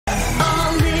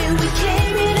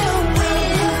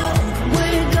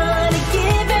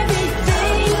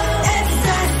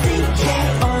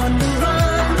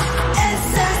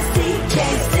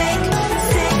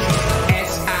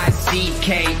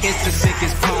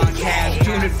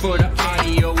it for the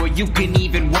audio, or you can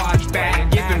even watch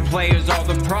back. Giving players all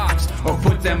the props, or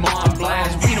put them on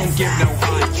blast. We don't give no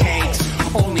hot takes,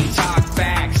 only talk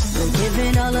facts. We're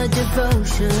giving all our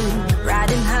devotion,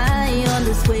 riding high on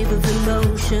this wave of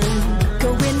emotion.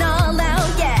 Going all out,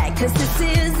 yeah, cause this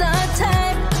is our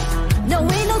time. No,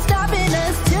 ain't no stopping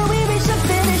us till we reach the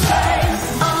finish line.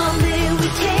 All in, we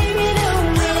came here to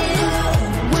win.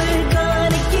 We're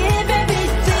gonna give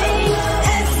everything.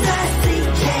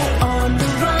 S-I-C-K on the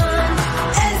run.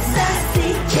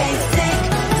 S-I-C-K, sick.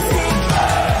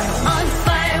 On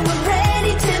fire, we're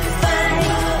ready to fight.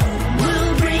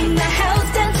 We'll bring the house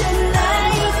down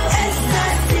tonight.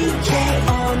 S-I-C-K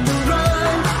on the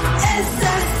run.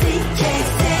 S-I-C-K,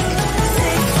 sick.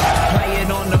 Play it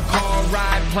on the car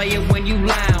ride, play it when you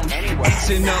lounge. X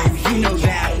and O, you know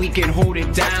that we can hold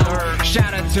it down.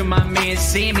 Shout out to my man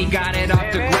Sammy, got it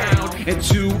off the ground. And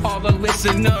to all the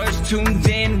listeners tuned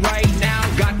in right now,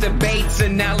 got debates,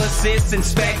 analysis, and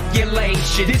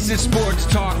speculation. This is sports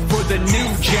talk for the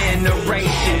new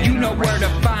generation. You know where to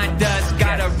find us,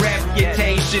 got a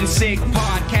reputation. Sick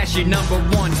podcast, your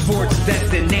 #1 sports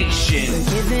destination. We're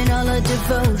giving all our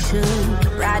devotion,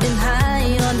 riding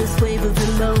high on this wave of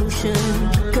emotion.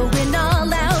 Going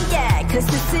all out, yeah, cause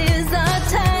this is our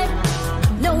time.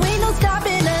 No, ain't no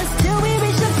stopping us till we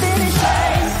reach the finish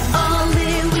line. All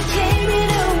in, we came here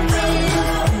to win.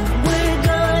 We're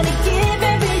gonna give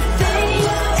everything.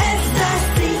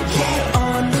 S-I-C-K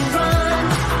on the run.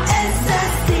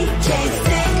 S-I-C-K,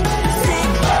 sick.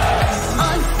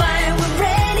 On fire, we're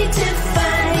ready to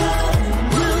fight.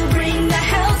 We'll bring the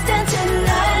house down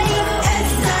tonight.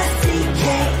 S-I-C-K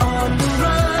on the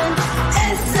run.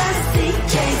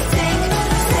 S-I-C-K, sick.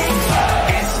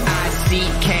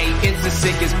 S-I-C-K is the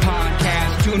sickest podcast.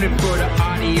 Tune in for the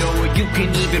audio, or you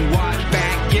can even watch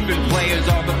back. Giving players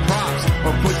all the props,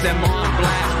 or put them on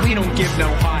blast. We don't give no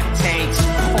hot takes,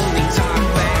 only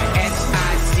talk back.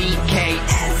 S-I-C-K,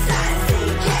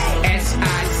 S-I-C-K,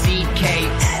 S-I-C-K,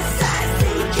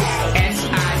 S-I-C-K,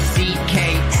 S-I-C-K,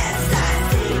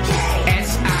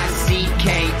 S-I-C-K,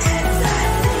 S-I-C-K.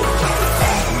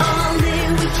 All in,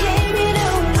 we came here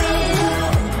to win.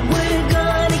 We're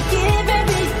gonna give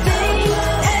everything.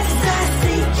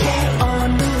 S-I-C-K on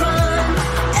the run.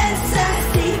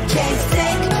 S-I-C-K,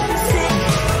 sick.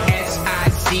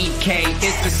 S-I-C-K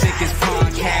is the sickest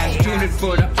podcast. Tune in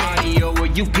for the audio, or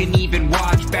you can even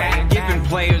watch back. Giving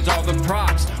players all the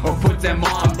props, or put them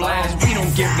on blast. We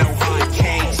don't give no hot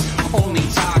takes, only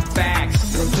talk facts.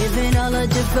 We're giving all our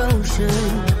devotion,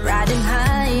 riding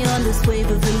high on this wave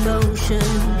of emotion.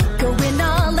 Going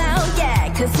all out, yeah,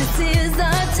 cause this is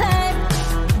our time.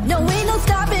 No, ain't no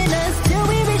stopping us till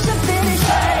we reach the finish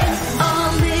line.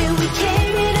 All in, we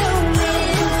came here to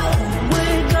win.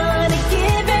 We're gonna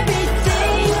give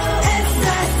everything.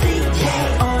 S-I-C-K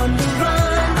on the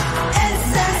run.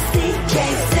 S-I-C-K,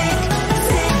 sick.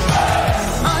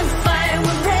 On fire,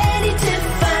 we're ready to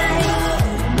fight.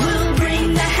 We'll bring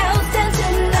the house down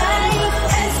tonight.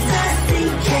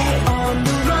 S-I-C-K on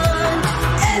the run.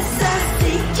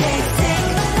 S-I-C-K, sick.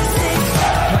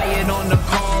 Play it on the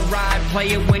car ride, play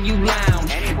it when you lounge.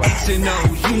 X and O,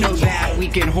 you know that we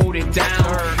can hold it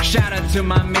down. Shout out to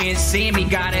my man Sammy,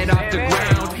 got it off the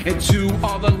ground. And to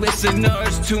all the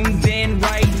listeners tuned in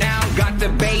right now, got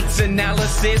debates,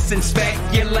 analysis, and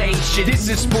speculation. This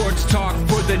is sports talk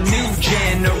for the new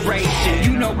generation.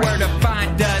 You know where to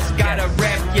find us, got a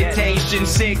reputation.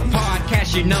 Sick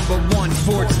podcast, your #1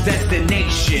 sports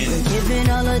destination. We're giving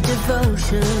all our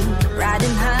devotion,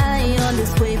 riding high on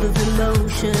this wave of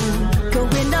emotion.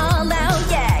 Going all out,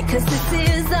 yeah, cause this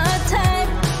is our time.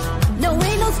 No,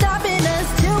 ain't no stopping us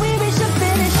till we reach the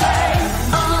finish line.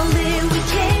 All in, we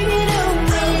came here to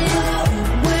win.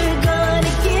 We're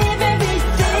gonna give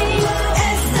everything.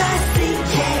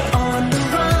 S-I-C-K on the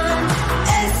run.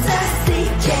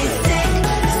 S-I-C-K, sick.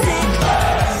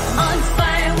 On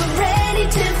fire, we're ready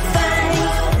to fight.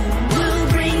 We'll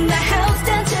bring the house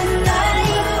down tonight.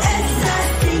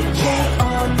 S-I-C-K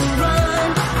on the run.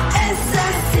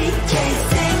 S-I-C-K,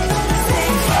 sick.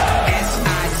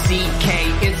 S-I-C-K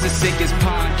is the sickest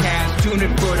podcast. Tune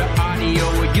in for the audio,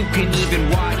 or you can even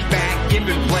watch back.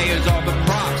 Giving players all the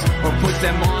props, or put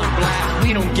them on blast.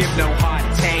 We don't give no hot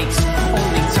takes,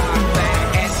 only talk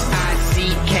back.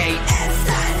 S-I-C-K,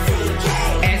 S-I-C-K,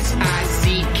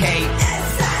 S-I-C-K,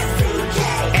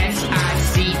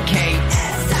 S-I-C-K, S-I-C-K.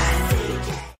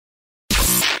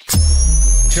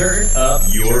 Turn up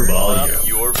your volume.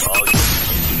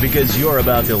 Because you're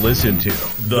about to listen to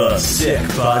The Sick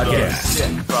Podcast.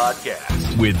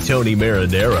 With Tony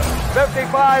Marinaro.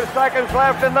 55 seconds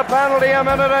left in the penalty, a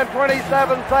minute and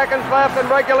 27 seconds left in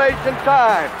regulation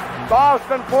time.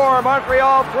 Boston 4,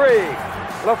 Montreal 3.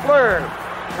 Lafleur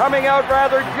coming out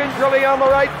rather gingerly on the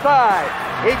right side.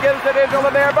 He gives it into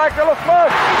Lemaire, back to Lafleur.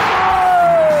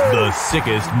 Oh! The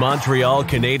sickest Montreal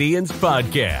Canadiens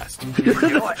podcast.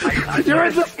 You're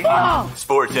in the ball!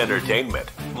 Sports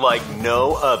entertainment like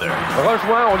no other.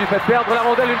 Rejoint, on lui fait perdre la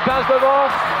rondelle, une passe devant.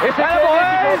 Et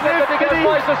c'est le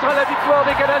dégagement et ce sera la victoire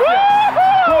des Canadiens.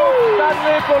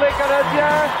 Stanley pour les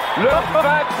Canadiens, le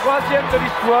 23e de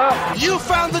l'histoire. You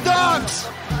found the dogs!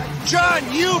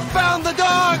 John, you found the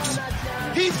dogs!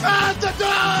 He found the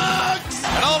dogs!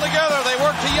 And all together, they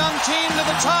worked a young team to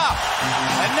the top.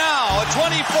 And now, a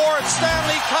 24th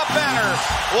Stanley Cup banner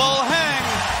will hang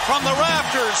from the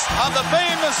rafters of the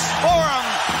famous Forum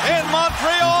in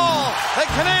Montreal. The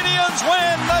Canadiens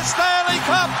win the Stanley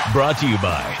Cup! Brought to you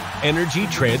by Energy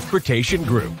Transportation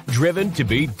Group. Driven to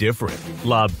be different.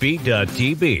 La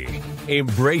Tibi.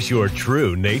 Embrace your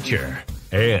true nature.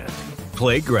 And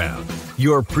Playground,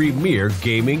 your premier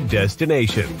gaming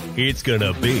destination. It's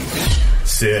gonna be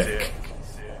sick.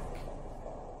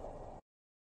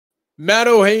 Matt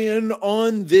Ohayon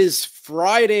on this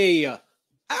Friday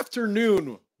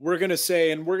afternoon, we're going to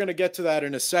say, and we're going to get to that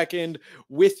in a second,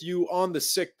 with you on the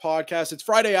Sick Podcast. It's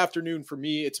Friday afternoon for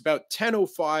me. It's about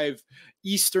 10:05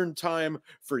 Eastern time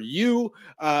for you.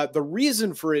 The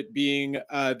reason for it being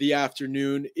the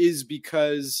afternoon is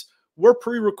because we're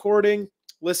pre-recording.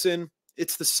 Listen,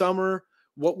 it's the summer.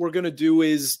 What we're going to do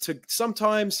is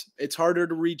sometimes it's harder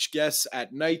to reach guests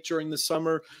at night during the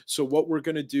summer. So what we're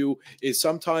going to do is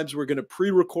sometimes we're going to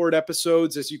pre-record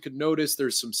episodes. As you can notice,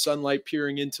 there's some sunlight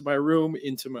peering into my room,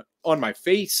 on my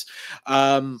face.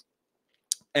 So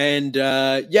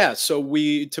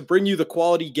to bring you the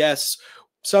quality guests,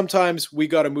 sometimes we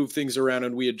got to move things around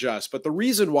and we adjust. But the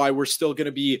reason why we're still going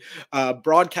to be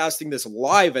broadcasting this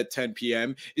live at 10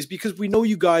 p.m. is because we know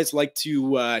you guys like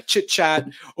to chit-chat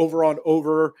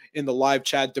over in the live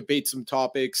chat, debate some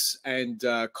topics, and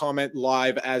comment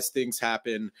live as things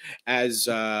happen, as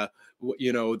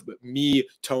me,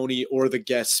 Tony, or the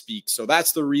guest speak. So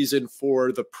that's the reason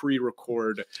for the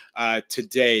pre-record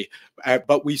today.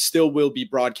 But we still will be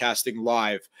broadcasting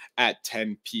live at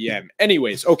 10 p.m.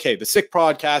 Anyways, okay, the Sick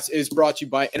Podcast is brought to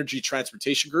you by Energy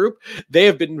Transportation Group. They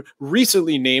have been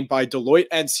recently named by Deloitte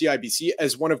and CIBC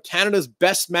as one of Canada's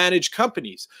best managed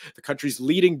companies, the country's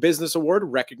leading business award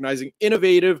recognizing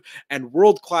innovative and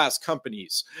world-class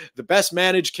companies. The best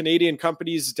managed Canadian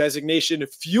companies designation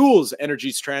fuels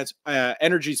Energy's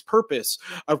purpose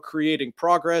of creating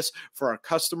progress for our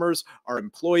customers, our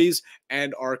employees,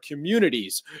 and our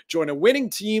communities. Join a winning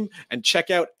team and check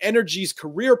out Energy's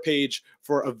career page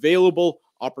for available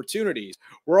opportunities.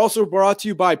 We're also brought to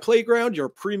you by Playground, your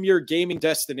premier gaming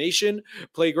destination.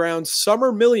 Playground's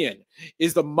Summer Million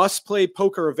is the must-play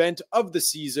poker event of the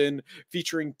season,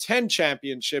 featuring 10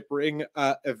 championship ring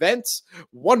events,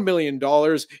 $1 million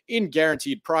in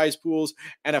guaranteed prize pools,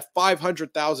 and a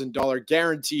 $500,000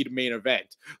 guaranteed main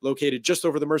event. Located just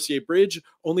over the Mercier Bridge,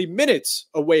 only minutes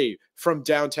away from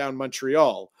downtown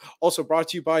Montreal. Also brought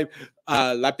to you by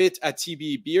Bittt at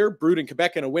Tibi beer, brewed in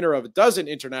Quebec and a winner of a dozen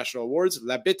international awards.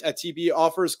 Bittt at Tibi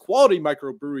offers quality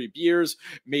microbrewery beers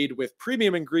made with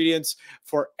premium ingredients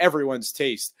for everyone's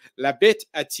taste. Bittt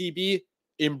at Tibi,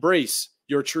 embrace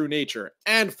your true nature.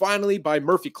 And finally, by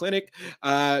Murphy Clinic.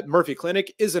 Murphy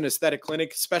Clinic is an aesthetic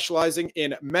clinic specializing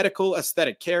in medical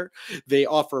aesthetic care. They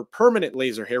offer permanent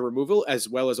laser hair removal as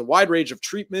well as a wide range of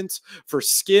treatments for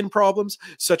skin problems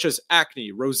such as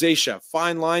acne, rosacea,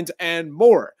 fine lines, and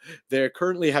more. They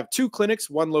currently have 2 clinics,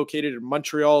 one located in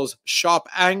Montreal's Shop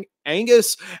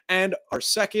Angus and our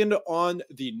second on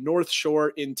the North Shore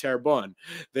in Terrebonne.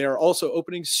 They are also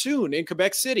opening soon in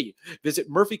Quebec City.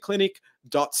 Visit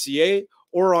murphyclinic.ca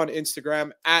or on Instagram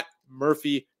at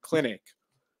Murphy Clinic.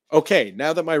 Okay,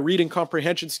 now that my reading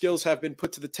comprehension skills have been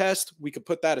put to the test, we can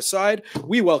put that aside.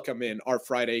 We welcome in our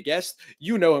Friday guest.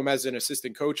 You know him as an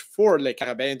assistant coach for Les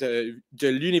Carabins de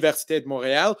l'Université de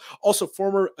Montréal, also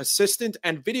former assistant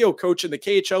and video coach in the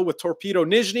KHL with Torpedo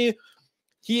Nizhny.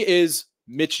 He is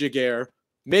Mitch Giguere.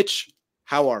 Mitch,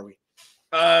 how are we?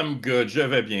 I'm good. Je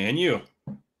vais bien. And you?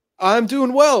 I'm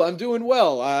doing well.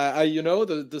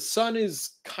 The sun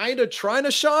is kind of trying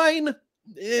to shine.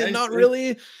 Not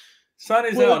really. Sun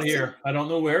is out here. I don't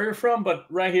know where you're from, but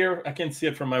right here, I can see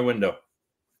it from my window.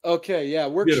 Okay, yeah,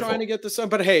 we're Beautiful. trying to get the sun,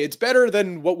 but hey, it's better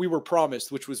than what we were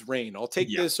promised, which was rain. I'll take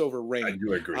this over rain. I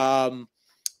do agree.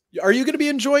 Are you going to be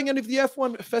enjoying any of the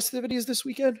F1 festivities this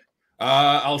weekend?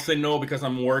 I'll say no because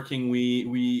I'm working.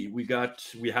 We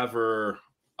have our,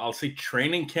 I'll say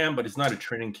training camp, but it's not a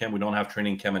training camp. We don't have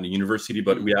training camp in the university,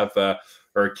 but we have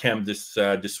our camp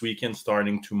this weekend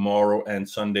starting tomorrow and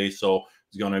Sunday. So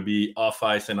it's going to be off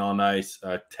ice and on ice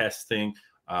testing.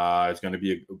 It's going to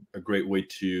be a great way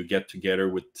to get together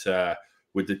with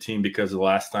the team, because the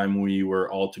last time we were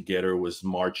all together was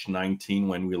March 19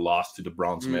 when we lost to the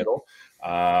bronze medal.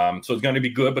 So it's going to be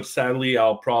good, but sadly,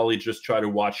 I'll probably just try to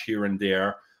watch here and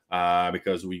there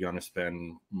because we're going to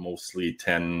spend mostly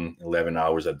 10, 11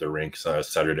 hours at the rink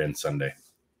Saturday and Sunday.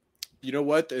 You know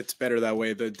what? It's better that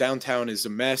way. The downtown is a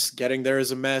mess. Getting there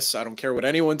is a mess. I don't care what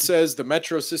anyone says. The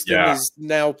metro system is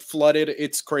now flooded.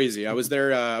 It's crazy. I was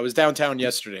there. I was downtown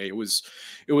yesterday. It was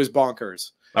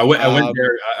bonkers. I went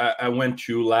there. I went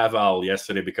to Laval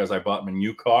yesterday because I bought my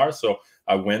new car. So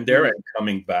I went there, and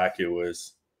coming back, it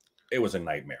was a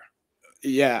nightmare.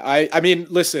 Yeah, I mean,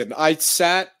 listen, I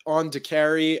sat on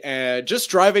Giguere and just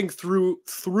driving through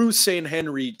St.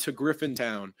 Henry to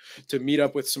Griffintown to meet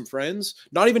up with some friends.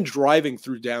 Not even driving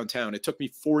through downtown. It took me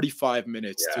 45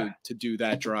 minutes to do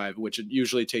that drive, which it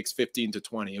usually takes 15 to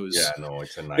 20. It was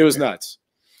it's a nightmare. It was nuts.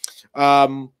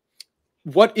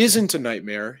 What isn't a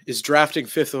nightmare is drafting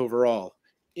 5th overall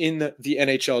in the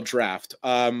NHL draft.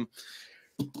 I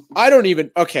don't even,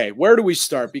 okay, where do we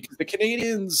start? Because the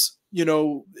Canadians, you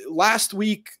know, last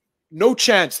week, no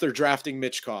chance they're drafting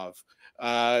Michkov.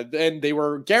 Then they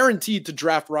were guaranteed to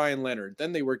draft Ryan Leonard.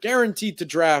 Then they were guaranteed to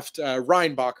draft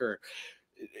Reinbacher.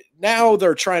 Now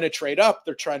they're trying to trade up.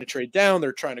 They're trying to trade down.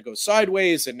 They're trying to go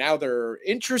sideways. And now they're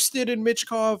interested in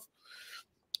Michkov.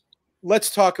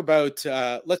 Let's talk about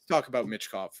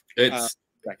Michkov. It's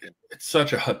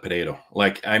such a hot potato.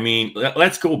 Like, I mean,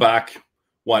 let's go back,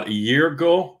 what, a year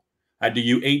ago at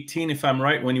the U18, if I'm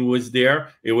right, when he was there.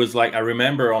 It was like, I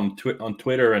remember on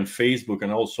Twitter and Facebook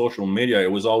and all social media,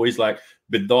 it was always like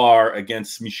Bedard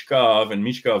against Michkov, and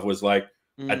Michkov was like,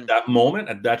 at that moment,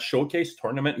 at that showcase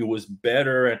tournament, it was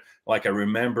better. And like, I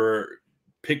remember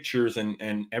pictures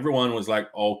and everyone was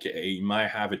like, okay, he might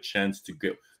have a chance to go,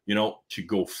 you know, to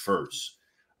go first.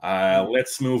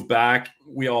 Let's move back.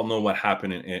 We all know what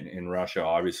happened in Russia.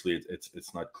 Obviously,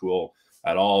 it's not cool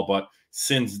at all. But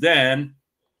since then,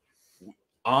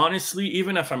 honestly,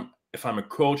 even if I'm a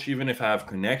coach, even if I have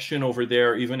connection over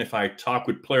there, even if I talk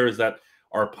with players that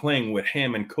are playing with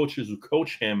him and coaches who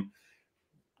coach him,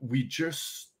 we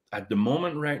just, at the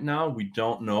moment right now, we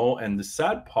don't know. And the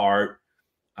sad part,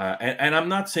 and I'm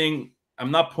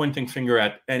not pointing finger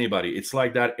at anybody. It's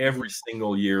like that every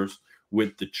single year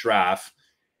with the draft,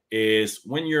 is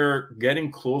when you're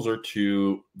getting closer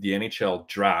to the NHL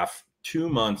draft, 2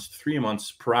 months, 3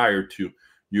 months prior to,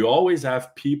 you always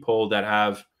have people that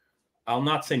have, I'll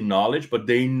not say knowledge, but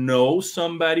they know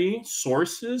somebody,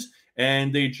 sources,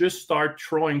 and they just start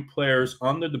throwing players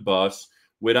under the bus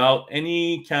without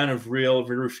any kind of real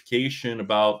verification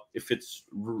about if it's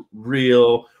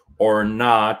real or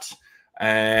not.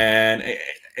 And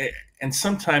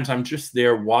sometimes I'm just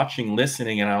there watching,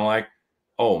 listening, and I'm like,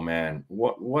 oh man,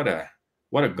 what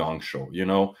a gong show, you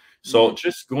know? So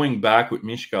just going back with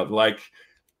Michkov, like,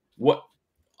 what,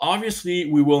 obviously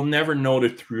we will never know the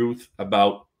truth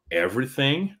about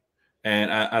everything.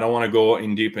 And I don't want to go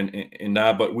in deep in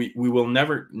that, but we will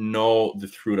never know the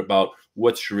truth about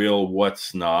what's real,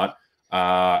 what's not.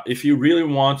 If he really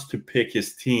wants to pick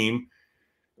his team,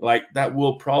 like, that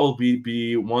will probably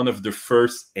be one of the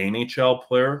first NHL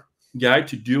player guy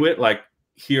to do it. Like,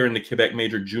 here in the Quebec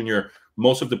Major Junior,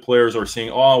 most of the players are saying,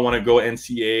 oh, I want to go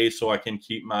NCAA so I can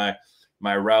keep my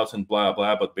routes and blah,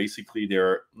 blah. But basically,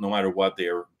 they're, no matter what,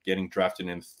 they're getting drafted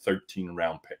in 13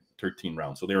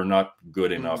 rounds. So they're not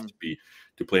good enough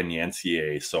to play in the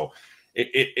NCAA. So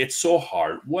it's so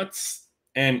hard.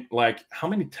 And like, how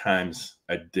many times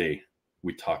a day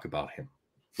we talk about him?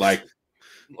 Like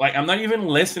I'm not even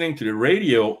listening to the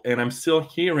radio, and I'm still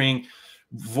hearing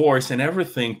voice and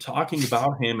everything talking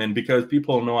about him. And because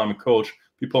people know I'm a coach,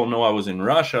 people know I was in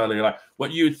Russia, they're like,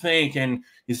 what do you think? And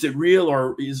is it real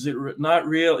or is it not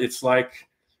real? It's like,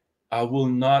 I will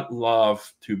not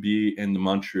love to be in the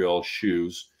Montreal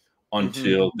shoes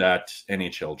until that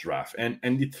NHL draft. And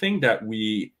the thing that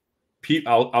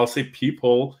I'll say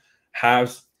people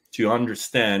have to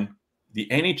understand, the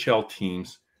NHL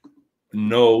teams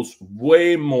knows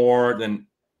way more than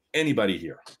anybody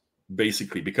here,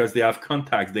 basically, because they have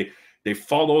contacts. They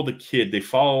follow the kid, they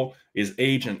follow his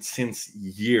agent since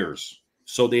years.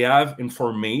 So they have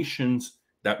informations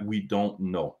that we don't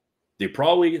know. They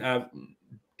probably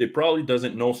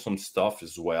doesn't know some stuff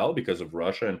as well because of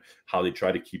Russia and how they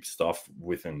try to keep stuff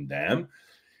within them.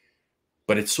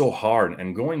 But it's so hard.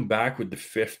 And going back with the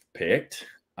 5th pick,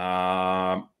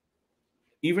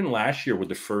 even last year with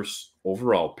the 1st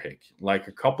overall pick, like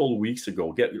a couple of weeks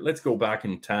ago, let's go back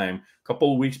in time, a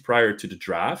couple of weeks prior to the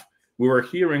draft, we were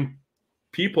hearing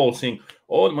people saying,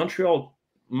 oh, Montreal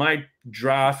might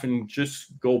draft and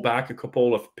just go back a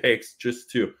couple of picks just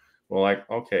to, Well, like,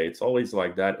 okay, it's always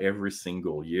like that every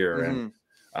single year.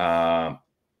 And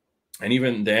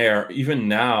even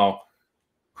now,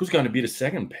 who's going to be the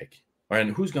second pick?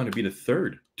 And who's going to be the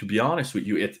third? To be honest with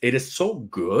you, it is so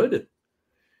good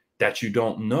that you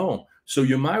don't know. So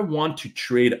you might want to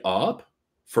trade up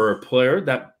for a player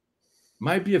that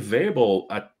might be available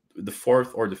at the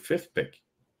 4th or the 5th pick,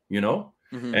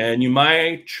 And you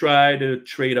might try to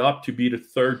trade up to be the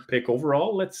 3rd pick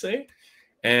overall, let's say.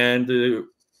 And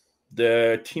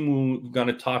the team who's going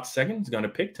to talk second is going to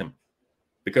pick him.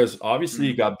 Because obviously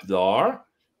you got Bedard,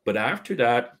 but after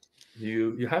that,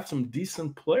 you have some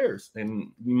decent players,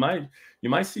 and you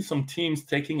might see some teams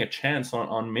taking a chance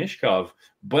on Michkov.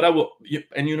 But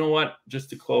and you know what? Just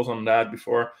to close on that,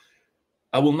 before,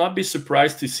 I will not be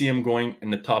surprised to see him going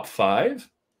in the top 5,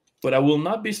 but I will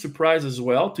not be surprised as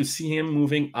well to see him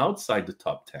moving outside the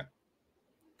top 10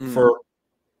 for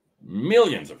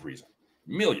millions of reasons,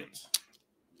 millions.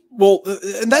 Well,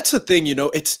 and that's the thing,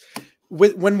 it's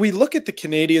when we look at the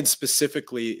Canadiens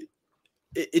specifically,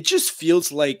 it just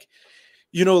feels like,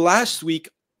 last week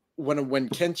when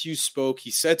Kent Hughes spoke, he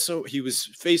said so he was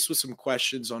faced with some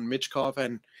questions on Michkov,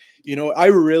 and I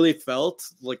really felt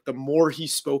like the more he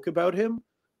spoke about him,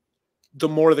 the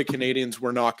more the Canadiens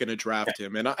were not going to draft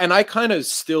him, and I kind of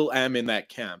still am in that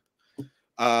camp.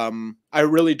 I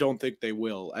really don't think they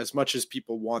will, as much as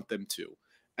people want them to.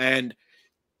 And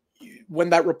when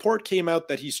that report came out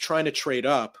that he's trying to trade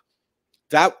up,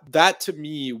 that to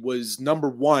me was number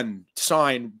one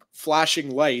sign, flashing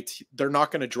light. They're not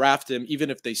going to draft him, even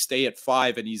if they stay at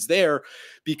 5 and he's there,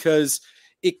 because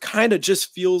it kind of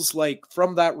just feels like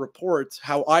from that report,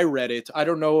 how I read it, I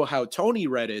don't know how Tony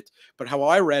read it, but how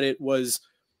I read it was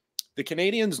the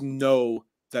Canadiens know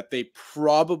that they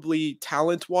probably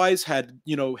talent-wise had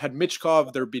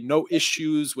Michkov, there'd be no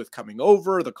issues with coming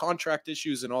over, the contract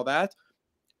issues and all that.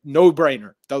 No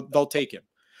brainer. They'll take him.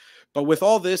 But with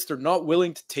all this, they're not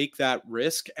willing to take that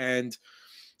risk, and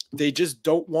they just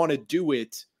don't want to do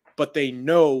it, but they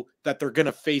know that they're going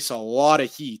to face a lot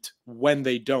of heat when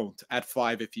they don't at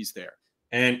 5 if he's there.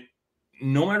 And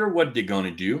no matter what they're going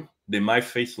to do, they might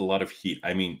face a lot of heat.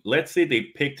 I mean, let's say they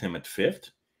picked him at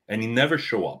 5th and he never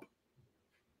show up.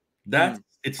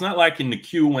 It's not like in the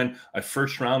queue when a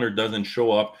first rounder doesn't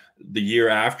show up the year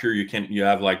after, you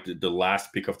have like the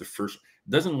last pick of the first.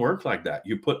 It doesn't work like that.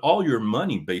 You put all your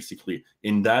money basically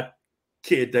in that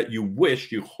kid that you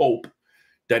hope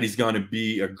that he's going to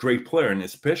be a great player, and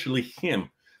especially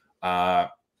him.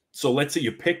 So let's say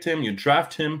you picked him, you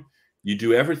draft him, you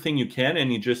do everything you can,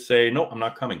 and you just say, no, I'm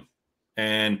not coming.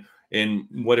 And in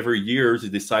whatever years you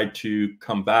decide to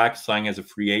come back, sign as a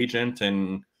free agent,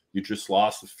 and you just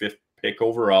lost the 5th pick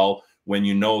overall when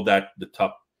you know that the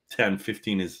top 10,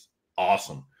 15 is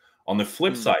awesome. On the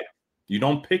flip side, you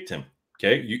don't pick him.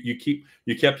 Okay,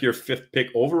 you kept your 5th pick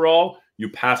overall, you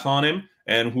pass on him,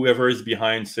 and whoever is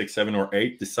behind 6, 7, or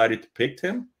 8 decided to pick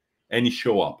him, and he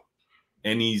show up,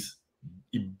 and he's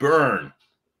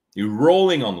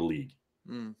rolling on the league.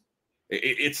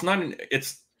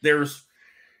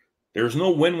 There's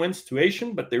no win-win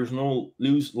situation, but there's no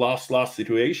lose-loss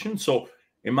situation. So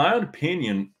in my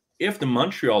opinion, if the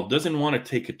Montreal doesn't want to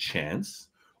take a chance,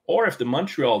 or if the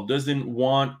Montreal doesn't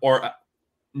want or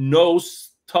knows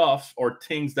stuff or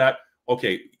things that,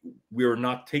 okay, we're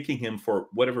not taking him for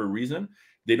whatever reason,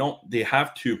 they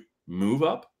have to move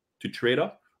up to trade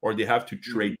up, or they have to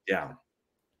trade down,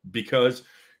 because if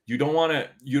you don't want to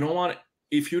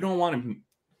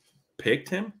pick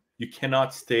him, you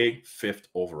cannot stay 5th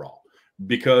overall,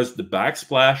 because the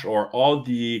backsplash or all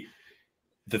the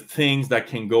things that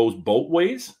can go both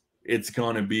ways, it's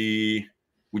going to be,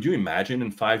 would you imagine in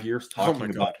 5 years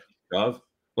talking about stuff?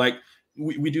 Like,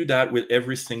 we do that with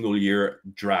every single year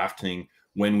drafting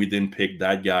when we didn't pick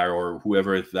that guy or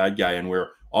whoever is that guy, and we're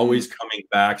always coming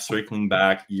back, circling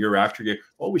back year after year.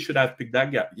 Oh, we should have picked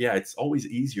that guy. Yeah, it's always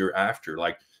easier after.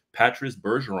 Like Patrice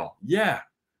Bergeron. Yeah,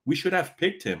 we should have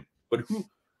picked him. But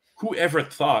who ever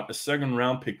thought a 2nd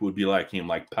round pick would be like him,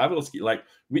 like Pavelski? Like,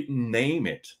 we name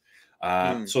it.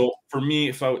 So for me,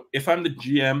 if I'm the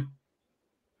GM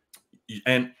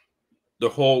and the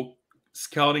whole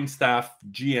scouting staff,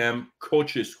 GM,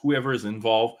 coaches, whoever is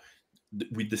involved,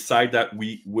 we decide that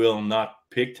we will not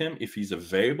pick him if he's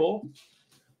available.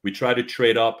 We try to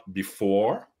trade up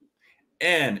before,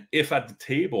 and if at the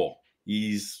table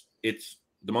it's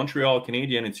the Montreal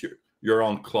Canadiens, it's your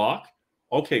own clock.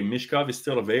 Okay, Michkov is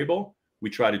still available. We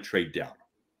try to trade down.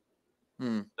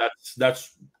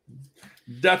 That's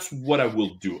what I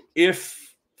will do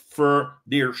if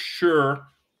they're sure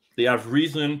they have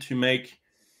reason to make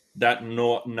that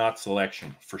not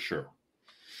selection, for sure.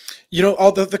 You know,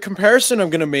 all the comparison I'm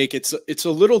going to make, it's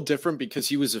a little different because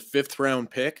he was a 5th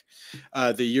round pick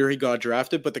the year he got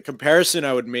drafted. But the comparison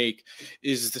I would make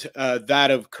is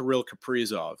that of Kirill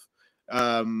Kaprizov.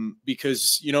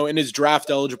 Because, you know, in his draft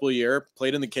eligible year,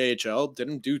 played in the KHL,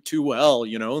 didn't do too well,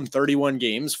 you know, in 31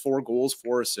 games, 4 goals,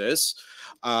 4 assists.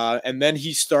 And then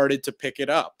he started to pick it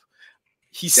up.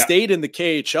 He stayed in the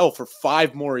KHL for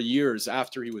 5 more years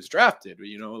after he was drafted.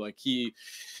 You know, like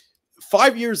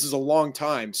 5 years is a long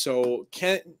time. So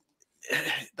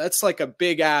that's like a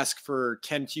big ask for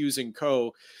Ken Hughes and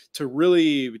co. to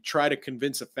really try to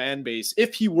convince a fan base.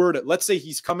 If he were to, let's say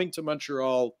he's coming to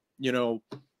Montreal, you know,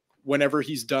 whenever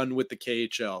he's done with the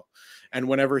KHL and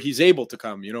whenever he's able to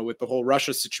come, you know, with the whole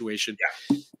Russia situation.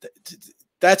 Yeah.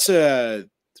 That's 5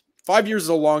 years is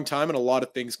a long time and a lot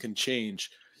of things can change.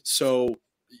 So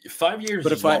 5 years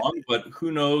is long, but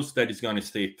who knows that he's going to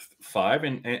stay 5.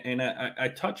 And I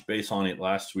touched base on it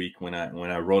last week when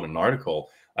I wrote an article.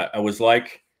 I was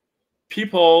like,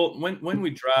 people, when we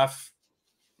draft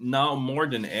now more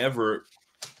than ever,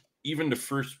 even the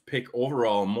first pick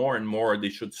overall, more and more they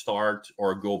should start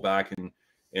or go back and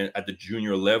at the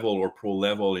junior level or pro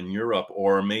level in Europe,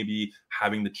 or maybe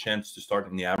having the chance to start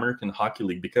in the American Hockey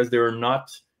League because they're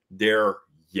not there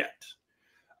yet.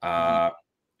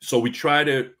 So we try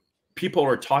to, people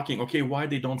are talking, okay, why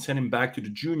they don't send him back to the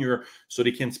junior so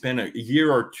they can spend a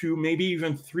year or 2, maybe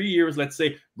even 3 years, let's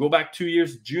say, go back 2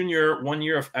 years junior, 1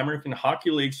 year of American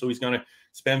Hockey League. So he's going to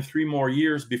spend 3 more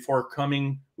years before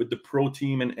coming with the pro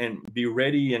team and be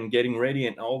ready and getting ready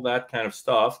and all that kind of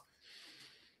stuff.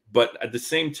 But at the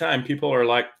same time, people are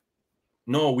like,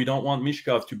 no, we don't want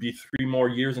Michkov to be 3 more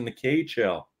years in the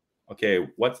KHL. Okay,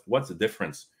 what's the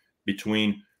difference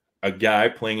between a guy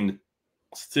playing in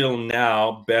still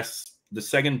now the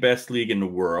second best league in the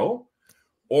world,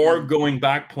 or going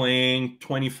back playing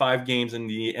 25 games in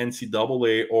the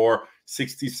NCAA or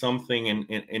 60 something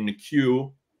in the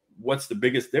Q? What's the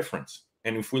biggest difference?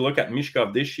 And if we look at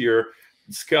Michkov this year,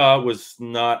 Ska was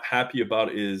not happy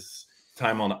about his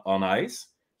time on ice,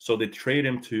 so they trade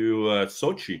him to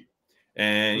Sochi,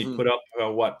 and he put up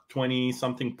 20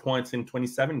 something points in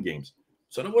 27 games.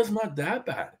 So that was not that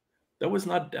bad. That was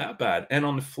not that bad. And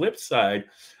on the flip side,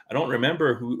 I don't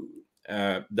remember who.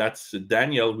 That's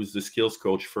Daniel, who's the skills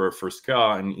coach for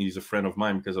Ska, and he's a friend of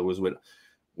mine because I was with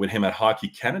him at Hockey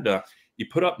Canada. He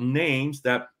put up names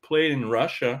that played in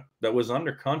Russia that was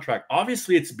under contract.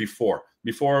 Obviously, it's before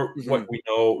what we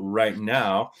know right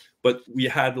now. But we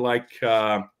had like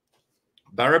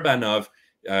Barabanov,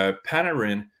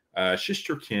 Panarin,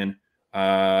 Shesterkin,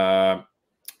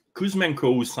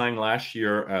 Kuzmenko, who signed last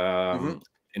year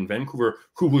in Vancouver,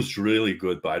 who was really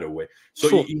good, by the way.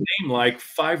 So he named like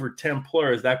 5 or 10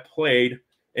 players that played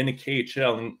in the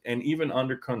KHL, and even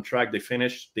under contract, they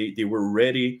finished. They were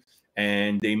ready,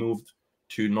 and they moved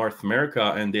to North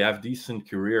America, and they have decent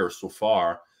careers so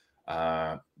far.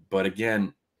 But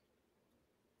again,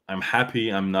 I'm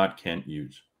happy I'm not Kent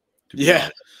Hughes.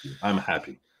 I'm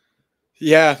happy.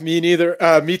 Yeah, me neither.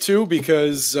 Me too,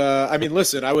 because I mean,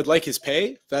 listen, I would like his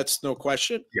pay. That's no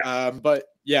question. Yeah. But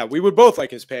yeah, we would both like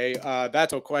his pay.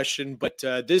 That's no question. But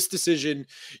this decision,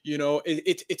 you know,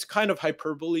 it's kind of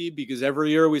hyperbole because every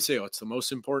year we say, oh, it's the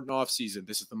most important offseason.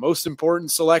 This is the most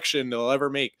important selection they'll ever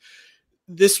make.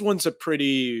 This one's a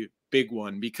pretty big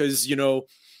one because, you know,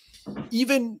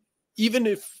 even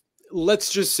if,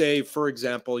 let's just say, for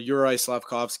example, Juraj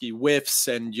Slafkovsky whiffs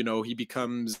and, you know, he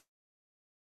becomes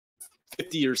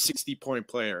 50 or 60 point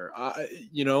player,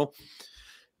 you know,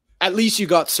 at least you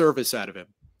got service out of him.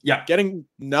 Yeah. Getting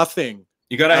nothing.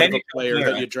 You got a player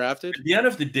that you drafted. At the end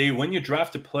of the day, when you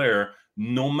draft a player,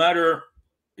 no matter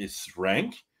his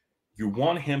rank, you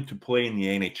want him to play in the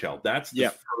NHL. That's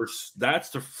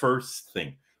the first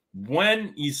thing.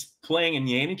 When he's playing in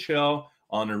the NHL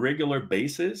on a regular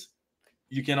basis,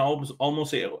 you can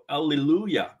almost say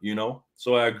hallelujah, you know?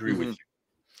 So I agree with you.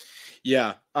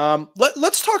 Yeah.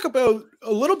 Let's talk about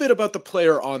a little bit about the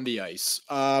player on the ice.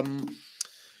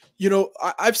 You know,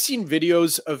 I've seen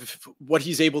videos of what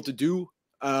he's able to do.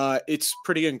 It's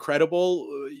pretty incredible.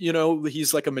 You know,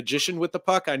 he's like a magician with the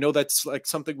puck. I know that's like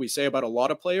something we say about a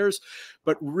lot of players,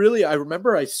 but really, I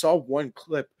remember I saw one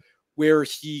clip where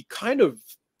he kind of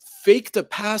faked a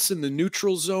pass in the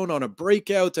neutral zone on a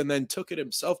breakout and then took it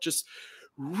himself. Just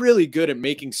really good at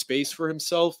making space for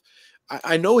himself.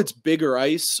 I know it's bigger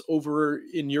ice over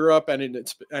in Europe and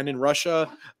in Russia,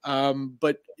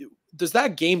 but does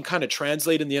that game kind of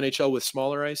translate in the NHL with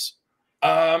smaller ice?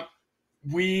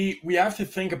 We have to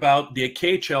think about the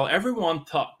KHL. Everyone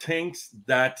thinks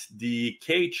that the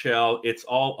KHL, it's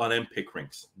all Olympic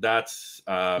rinks. That's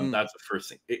the first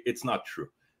thing. It's not true.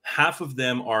 half of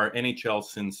them are NHL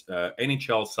since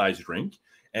NHL sized rink,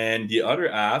 and the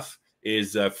other half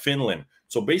is Finland.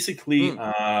 So basically,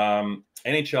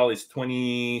 NHL is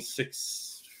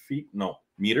 26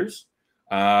 meters.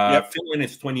 Finland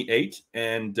is 28,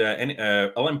 and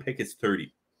Olympic is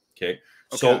 30. Okay.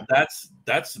 So that's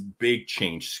a big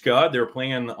change. Scott, they're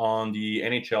playing on the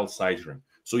NHL size rink,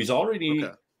 so he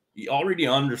already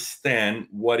understand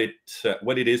what it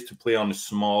is to play on a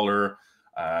smaller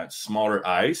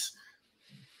ice.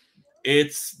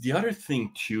 It's the other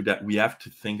thing too that we have to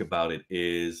think about it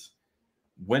is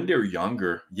when they're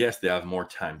younger, yes, they have more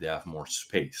time, they have more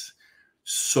space,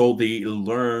 so they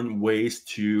learn ways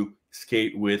to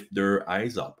skate with their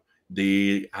eyes up.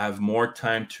 They have more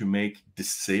time to make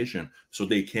decision, so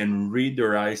they can read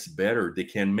their ice better. They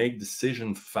can make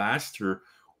decision faster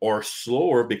or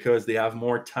slower because they have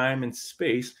more time and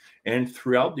space. And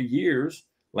throughout the years,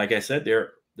 like I said,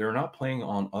 they're not playing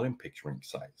on Olympic rink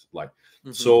size.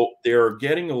 So they're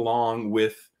getting along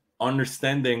with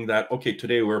understanding that, okay,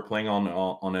 today we're playing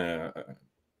on a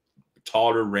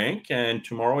taller rink, and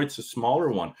tomorrow it's a smaller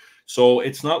one. So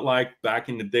it's not like back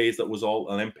in the days that was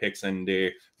all Olympics, and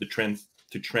the trend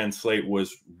to translate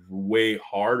was way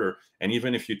harder. And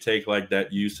even if you take like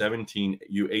that U17,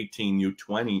 U18,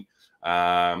 U20,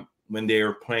 when they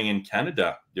are playing in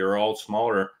Canada, they're all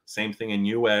smaller. Same thing in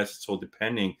US. So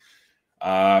depending,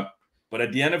 but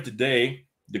at the end of the day,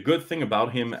 the good thing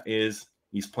about him is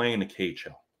he's playing in the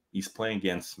KHL. He's playing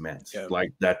against men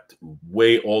like that,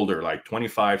 way older, like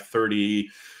 25, 30,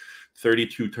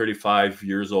 32, 35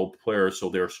 years old players. So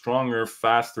they're stronger,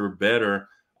 faster, better.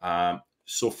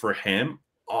 So for him,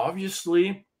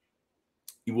 obviously,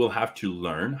 he will have to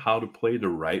learn how to play the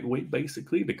right way,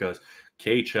 basically, because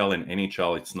KHL and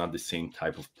NHL, it's not the same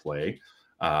type of play.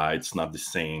 It's not the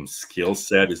same skill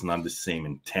set. It's not the same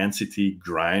intensity,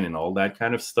 grind, and all that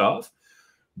kind of stuff.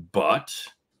 But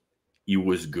he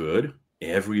was good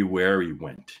everywhere he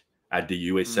went. At the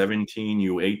U17,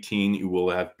 U18, he will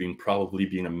have probably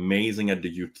been amazing at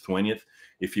the U20th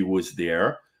if he was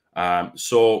there.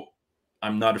 So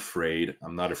I'm not afraid.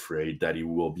 I'm not afraid that he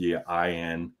will be a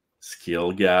high-end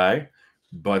skill guy.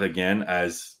 But again,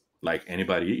 as like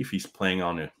anybody, if he's playing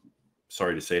on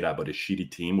sorry to say that, but a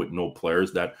shitty team with no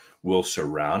players that will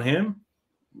surround him,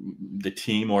 the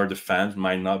team or the fans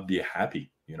might not be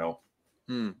happy,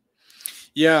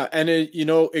 Yeah, and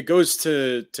it goes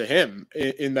to him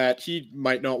in that he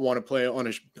might not want to play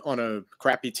on a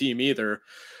crappy team either.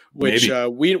 Which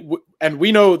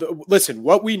we know. Listen,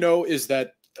 what we know is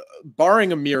that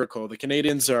barring a miracle, the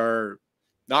Canadians are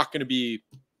not going to be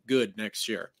good next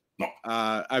year. No,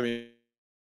 I mean,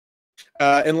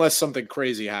 unless something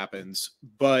crazy happens.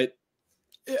 But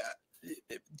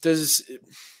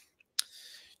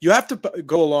you have to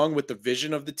go along with the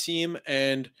vision of the team,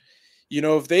 and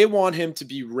if they want him to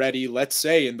be ready, let's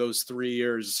say in those 3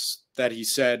 years that he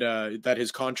said that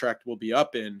his contract will be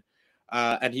up in,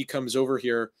 and he comes over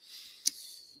here,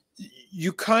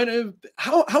 you kind of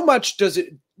how much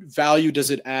value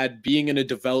does it add being in a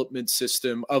development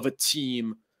system of a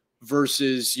team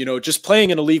versus just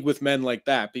playing in a league with men like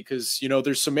that? Because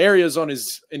there's some areas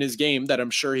in his game that I'm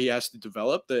sure he has to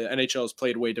develop. The NHL is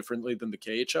played way differently than the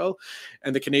KHL,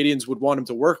 and the Canadians would want him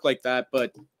to work like that,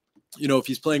 but if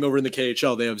he's playing over in the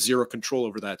KHL, they have zero control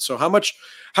over that. So how much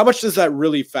does that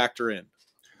really factor in?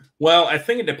 Well, I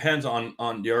think it depends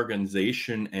on the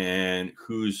organization and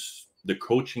who's the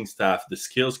coaching staff, the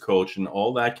skills coach, and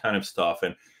all that kind of stuff.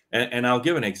 And I'll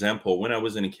give an example. When I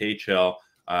was in the KHL,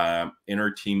 in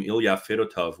our team, Ilya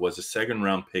Fedotov was a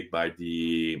second-round pick by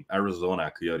the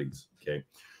Arizona Coyotes. Okay,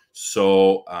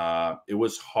 so it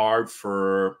was hard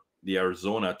for the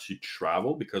Arizona to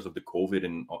travel because of the COVID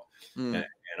and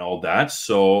all that.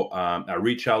 So I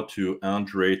reach out to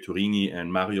Andre Turini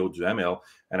and Mario Duhamel,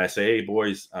 and I say, hey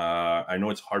boys, I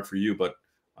know it's hard for you, but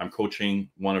I'm coaching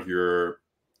one of your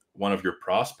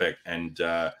prospect, and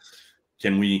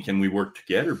can we work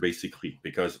together, basically?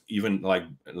 Because even like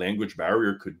language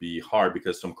barrier could be hard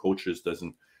because some coaches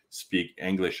doesn't speak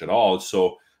English at all.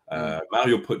 So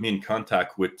Mario put me in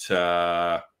contact with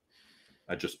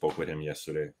I just spoke with him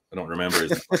yesterday. I don't remember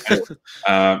his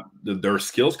their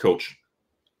skills coach.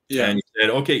 Yeah. And he said,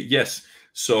 okay, yes.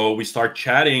 So we start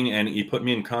chatting, and he put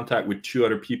me in contact with 2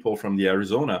 other people from the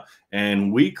Arizona.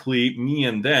 And weekly, me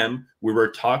and them, we were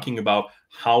talking about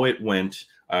how it went,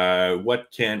 what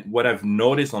I've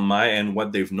noticed on my end,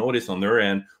 what they've noticed on their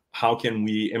end, how can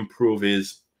we improve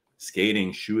his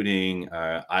skating, shooting,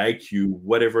 IQ,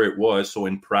 whatever it was. So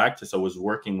in practice, I was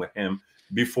working with him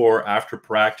before, after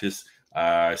practice,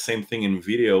 same thing in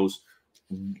videos.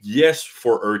 Yes,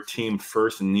 for our team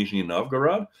first in Nizhny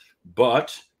Novgorod,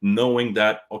 but knowing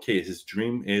that, okay, his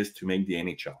dream is to make the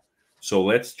NHL. So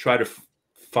let's try to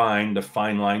find the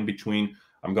fine line between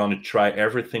I'm going to try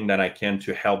everything that I can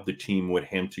to help the team with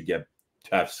him to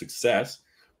have success,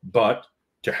 but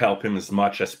to help him as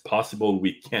much as possible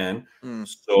we can.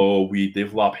 So we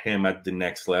develop him at the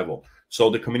next level.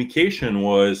 So the communication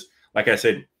was, like I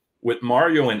said, with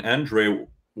Mario and Andre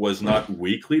was not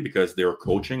weekly because they were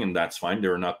coaching, and that's fine. They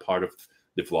were not part of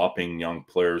developing young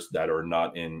players that are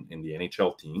not in the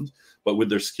NHL teams. But with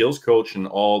their skills coach and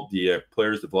all the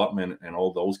players development and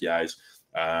all those guys,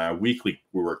 weekly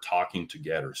we were talking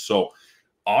together. So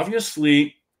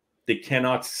obviously they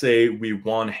cannot say we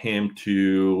want him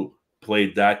to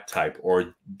play that type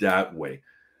or that way.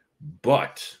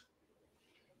 But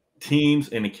teams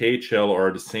in the KHL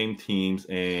are the same teams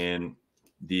in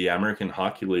the American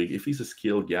Hockey League. If he's a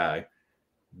skilled guy,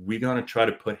 we're going to try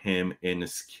to put him in a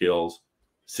skills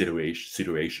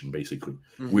situation basically.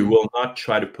 We will not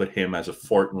try to put him as a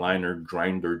fourth liner,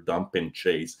 grinder, dump and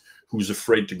chase, who's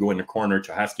afraid to go in the corner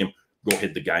to ask him, go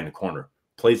hit the guy in the corner.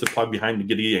 Plays the puck behind the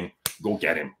giddy and go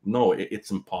get him. No,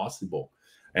 it's impossible.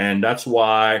 And that's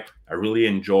why I really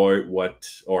enjoy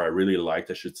I really liked,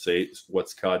 I should say, what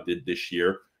Scott did this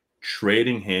year,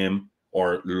 trading him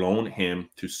or loan him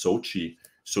to Sochi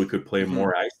so he could play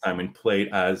more ice time and play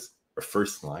as a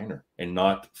first liner and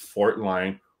not fourth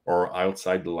line or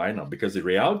outside the lineup. Because the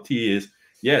reality is,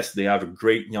 yes, they have a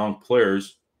great young player,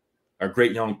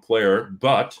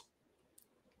 but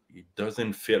it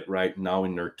doesn't fit right now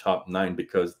in their top 9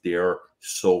 because they are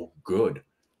so good.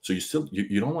 So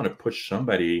you don't want to push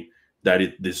somebody that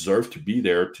it deserves to be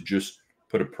there to just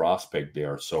put a prospect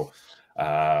there. So,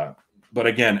 but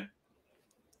again,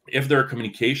 if their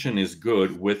communication is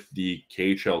good with the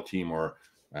KHL team or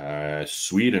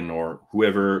Sweden or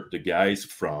whoever the guys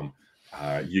from,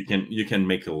 you can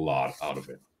make a lot out of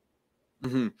it.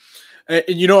 And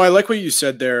I like what you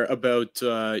said there about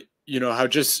how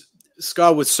just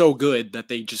Scott was so good that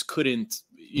they just couldn't,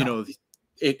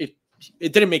 it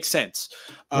didn't make sense.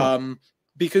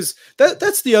 Because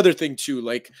that's the other thing too.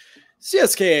 Like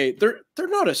CSKA, they're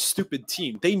not a stupid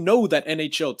team. They know that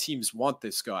NHL teams want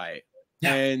this guy,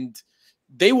 and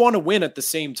they want to win at the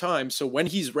same time. So when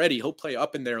he's ready, he'll play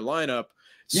up in their lineup.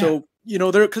 So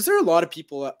because there are a lot of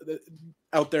people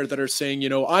out there that are saying,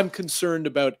 I'm concerned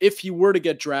about if he were to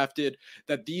get drafted,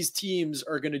 that these teams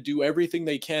are going to do everything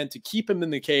they can to keep him in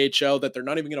the KHL, that they're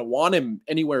not even going to want him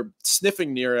anywhere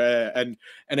sniffing near an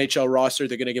NHL roster.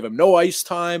 They're going to give him no ice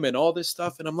time and all this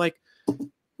stuff. And I'm like, what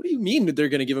do you mean that they're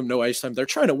going to give him no ice time? They're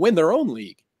trying to win their own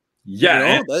league.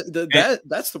 Yeah.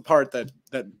 That's the part that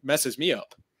messes me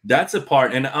up. That's a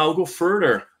part. And I'll go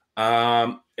further.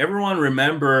 Everyone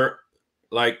remember,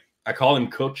 like, I call him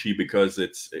Kochi because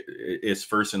it's his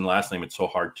first and last name. It's so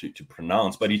hard to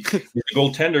pronounce. But he's a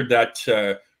goaltender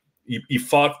that he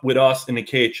fought with us in the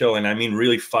KHL, and I mean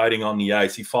really fighting on the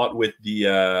ice. He fought with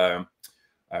the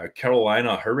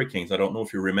Carolina Hurricanes. I don't know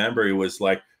if you remember. He was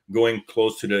like going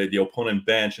close to the opponent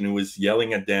bench, and he was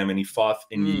yelling at them. And he fought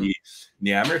in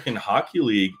the American Hockey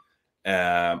League.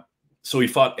 So he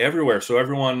fought everywhere. So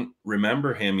everyone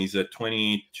remember him. He's a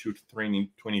 22 to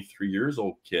 23 years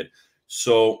old kid.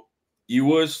 So he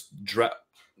was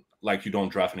like you don't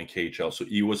draft in a KHL. So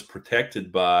he was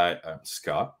protected by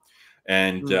Scott,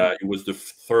 and he was the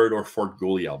third or fourth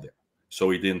goalie out there. So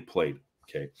he didn't play.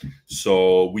 Okay.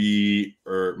 So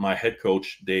my head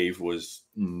coach, Dave,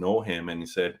 know him, and he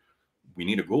said, we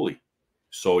need a goalie.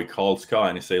 So he called Scott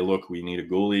and he said, look, we need a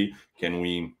goalie. Can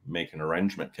we make an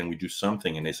arrangement? Can we do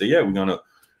something? And they say, yeah, we're going to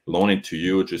loan it to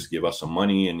you. Just give us some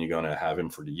money and you're going to have him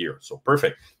for the year. So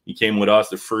perfect. He came with us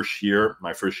the first year.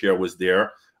 My first year was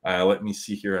there. Let me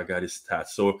see here. I got his stats.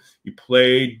 So he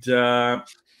played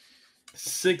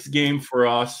 6 games for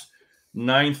us,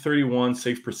 931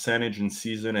 save percentage in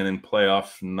season, and in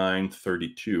playoff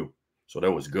 932. So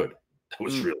that was good. That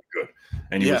was really good.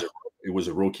 And he was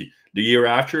a rookie. The year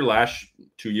after,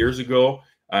 2 years ago,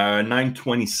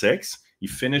 926. He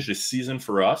finished the season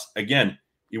for us. Again,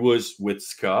 he was with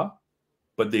Ska,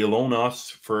 but they loaned us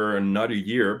for another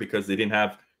year because they didn't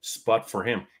have spot for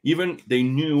him. Even they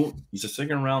knew he's a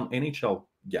second-round NHL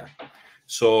guy.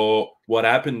 So what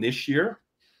happened this year?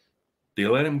 They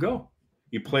let him go.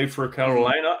 He played for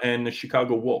Carolina and the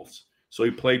Chicago Wolves. So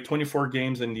he played 24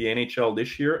 games in the NHL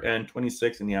this year and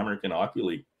 26 in the American Hockey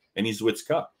League. And he's with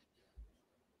Ska.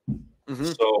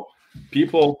 So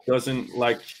people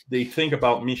they think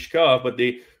about Michkov, but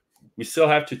we still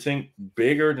have to think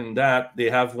bigger than that. They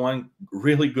have one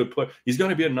really good player. He's going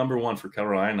to be a number 1 for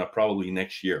Carolina probably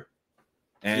next year.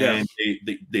 And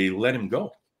they let him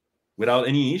go without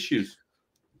any issues.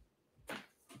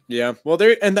 Yeah, well,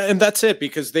 and that's it,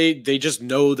 because they just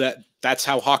know that that's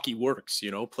how hockey works.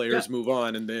 You know, players move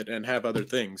on and have other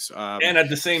things. And at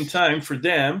the same time, for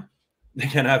them,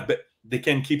 they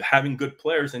can keep having good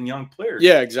players and young players.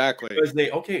 Yeah, exactly. Because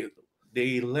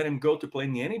they let him go to play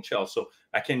in the NHL, so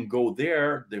I can go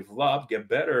there, develop, get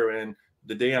better, and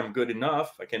the day I'm good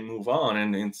enough, I can move on,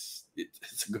 and it's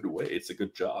a good way. It's a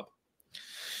good job.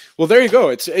 Well, there you go.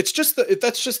 It's just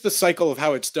that's just the cycle of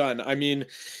how it's done. I mean,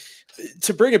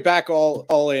 to bring it back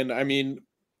all in, I mean,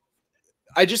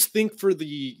 I just think for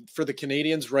the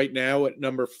Canadians right now at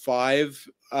number 5,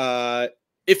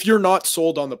 if you're not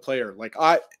sold on the player, like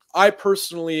I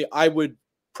personally, I would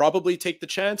probably take the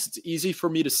chance. It's easy for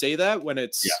me to say that when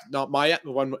it's not my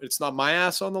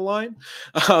ass on the line.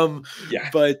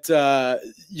 But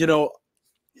you know,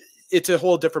 it's a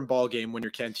whole different ball game when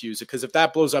you're Kent Hughes, because if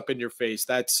that blows up in your face,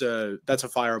 that's a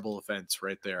fireable offense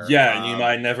right there. Yeah, you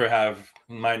might never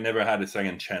had a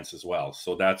second chance as well.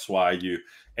 So that's why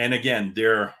and again,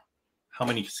 how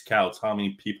many scouts, how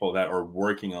many people that are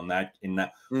working on that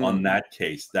on that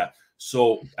case.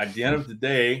 So at the end of the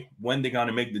day, when they're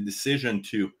gonna make the decision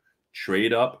to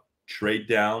trade up, trade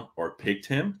down, or pick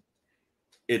him,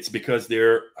 it's because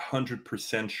they're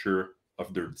 100% sure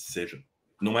of their decision.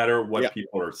 No matter what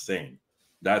people are saying,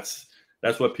 that's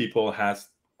what people have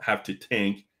to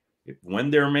think. When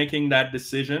they're making that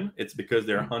decision, it's because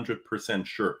they're 100%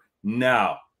 sure.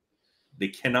 Now, they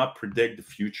cannot predict the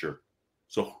future,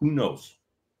 so who knows?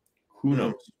 Who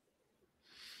knows?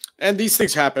 And these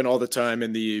things happen all the time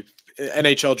in the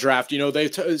NHL draft. You know,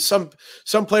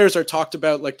 some players are talked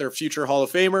about like they're future Hall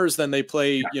of Famers. Then they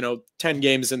play 10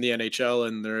 games in the NHL,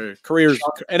 and their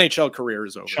NHL career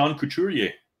is over. Sean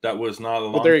Couturier. That was not a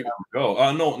long time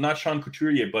ago. No, not Sean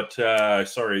Couturier, but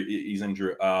sorry, he's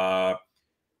injured.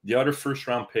 The other first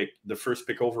round pick, the first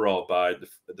pick overall by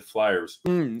the Flyers.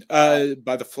 By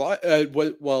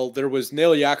the well, there was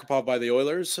Nail Yakupov by the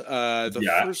Oilers. There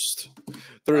was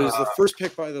the first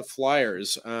pick by the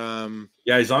Flyers.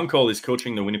 Yeah, his uncle is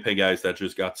coaching the Winnipeg guys that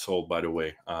just got sold, by the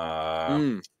way.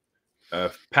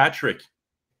 Patrick.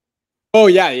 Oh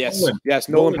yeah, yes,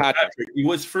 Nolan Patrick. He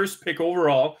was first pick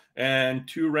overall, and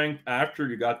 2 ranked after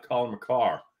you got Colin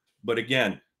McCarr. But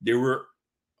again, they were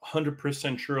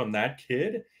 100% sure on that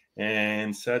kid,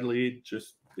 and sadly, it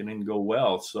just didn't go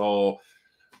well. So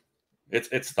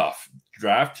it's tough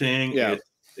drafting. Yeah,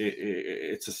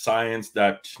 it's a science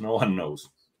that no one knows.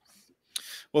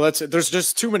 Well, that's it. There's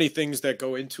just too many things that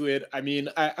go into it. I mean,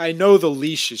 I know the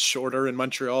leash is shorter in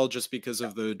Montreal just because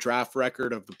of the draft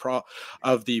record of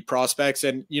the prospects,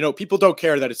 and you know, people don't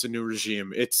care that it's a new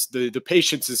regime. It's the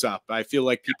patience is up. I feel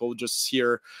like people just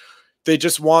they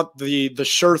just want the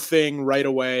sure thing right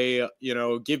away. You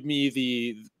know, give me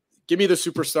the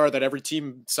superstar that every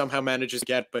team somehow manages to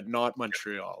get, but not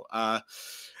Montreal.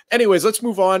 Anyways, let's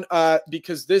move on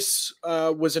because this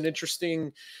was an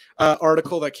interesting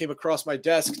article that came across my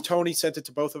desk. Tony sent it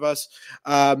to both of us.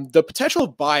 The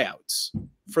potential buyouts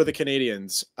for the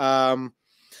Canadians. I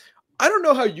don't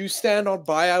know how you stand on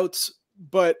buyouts,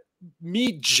 but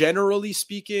me, generally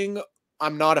speaking,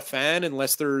 I'm not a fan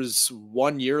unless there's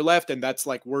 1 year left, and that's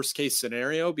like worst case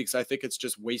scenario because I think it's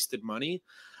just wasted money.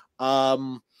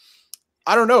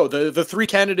 I don't know. The 3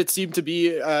 candidates seem to be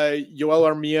Yoel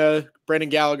Armia, Brendan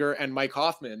Gallagher, and Mike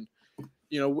Hoffman.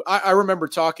 You know, I remember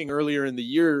talking earlier in the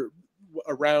year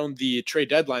around the trade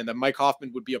deadline that Mike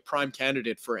Hoffman would be a prime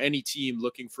candidate for any team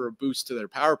looking for a boost to their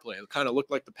power play. It kind of looked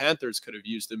like the Panthers could have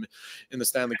used him in the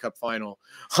Stanley Cup final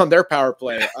on their power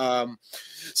play. You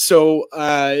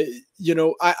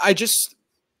know, I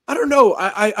don't know.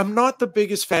 I'm not the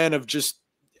biggest fan of just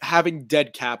having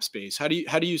dead cap space. How do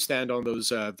you stand on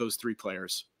those 3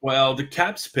 players? Well, the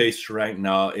cap space right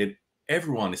now,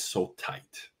 everyone is so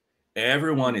tight.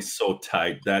 Everyone is so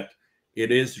tight that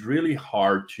it is really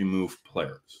hard to move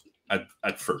players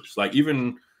at first. Like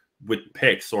even with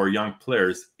picks or young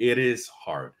players, it is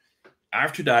hard.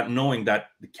 After that, knowing that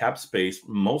the cap space,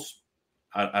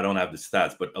 I don't have the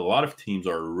stats, but a lot of teams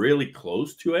are really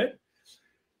close to it.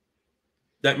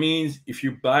 That means if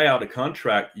you buy out a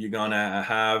contract, you're going to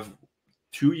have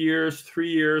 2 years, 3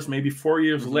 years, maybe 4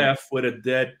 years left with a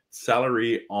dead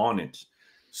salary on it.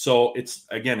 So it's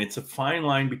a fine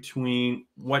line between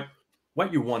what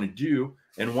you want to do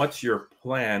and what's your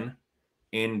plan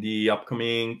in the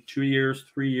upcoming 2 years,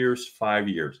 3 years, 5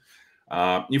 years.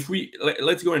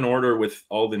 Let's go in order with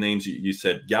all the names you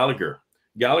said. Gallagher,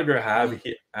 have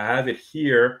it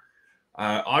here.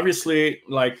 Obviously,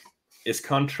 like his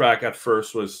contract at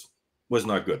first was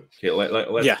not good. Okay,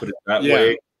 let's put it that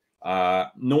way.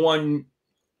 No one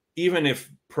even if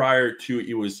prior to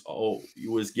he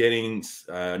was getting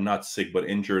not sick but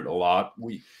injured a lot,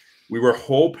 we were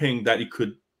hoping that he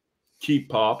could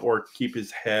keep up or keep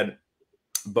his head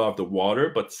above the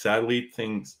water, but sadly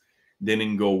things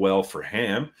didn't go well for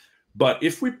him. But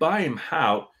if we buy him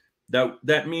out,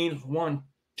 that means 1,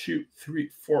 2, 3,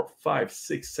 4, 5,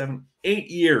 6, 7, 8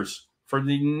 years. For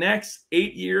the next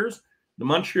 8 years, the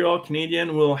Montreal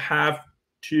Canadiens will have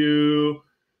to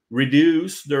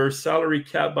reduce their salary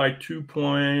cap by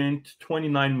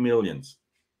 2.29 million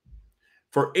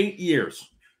for 8 years.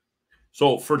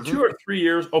 So for 2 or 3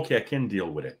 years, okay, I can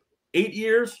deal with it. 8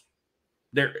 years,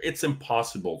 it's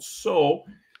impossible. So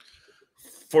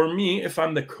for me, if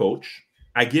I'm the coach,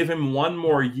 I give him 1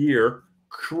 more year,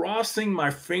 crossing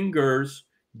my fingers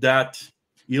that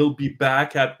he'll be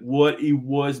back at what he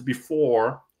was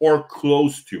before or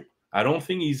close to. I don't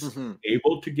think he's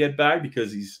able to get back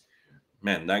because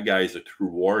that guy is a true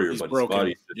warrior. But broken.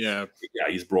 His body,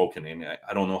 he's broken. And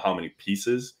I don't know how many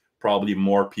pieces, probably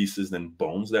more pieces than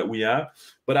bones that we have.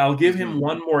 But I'll give him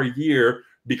 1 more year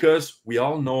because we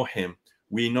all know him.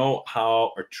 We know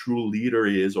how a true leader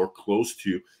is or close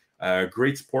to.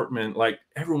 Great sportsman. Like,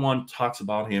 everyone talks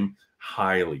about him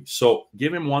highly. So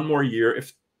give him 1 more year.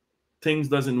 If things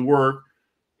doesn't work,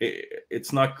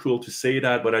 it's not cool to say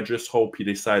that, but I just hope he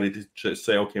decided to just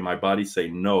say, okay, my body say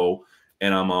no,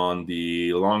 and I'm on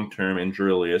the long-term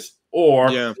injury list, or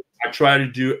I try to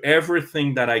do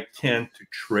everything that I can to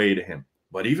trade him.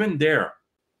 But even there,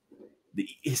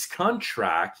 his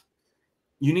contract,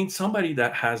 you need somebody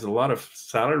that has a lot of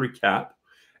salary cap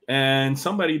and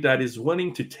somebody that is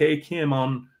willing to take him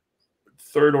on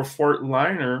 3rd or 4th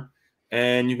liner,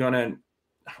 and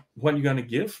what you're gonna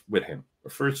give with him? A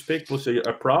first pick plus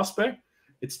a prospect?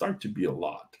 It starts to be a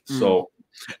lot. So,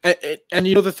 and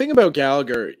the thing about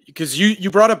Gallagher, because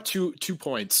you brought up two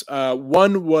points.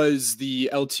 One was the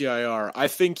LTIR. I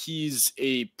think he's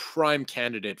a prime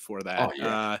candidate for that. Oh,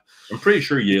 yeah. I'm pretty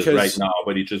sure he is right now,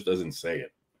 but he just doesn't say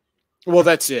it. Well,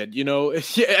 that's it.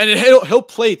 And he'll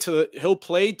play till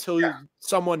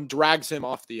someone drags him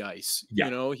off the ice.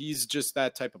 Yeah. He's just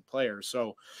that type of player.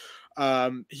 So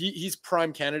he's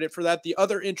prime candidate for that. The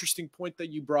other interesting point that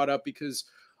you brought up, because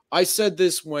I said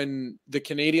this when the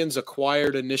Canadiens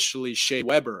acquired initially Shea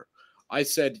Weber, I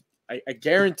said I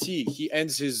guarantee he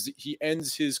ends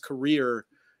his career,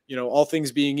 all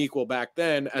things being equal back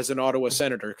then, as an Ottawa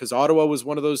Senator, because Ottawa was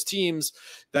one of those teams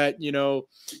that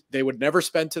they would never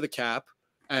spend to the cap,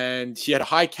 and he had a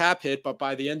high cap hit. But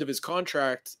by the end of his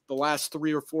contract, the last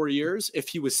 3 or 4 years, if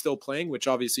he was still playing, which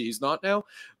obviously he's not now,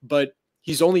 but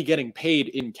he's only getting paid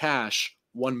in cash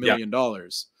 $1 million.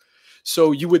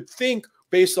 So you would think,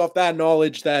 based off that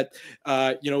knowledge, that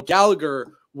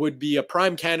Gallagher would be a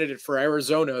prime candidate for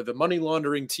Arizona, the money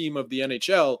laundering team of the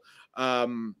NHL,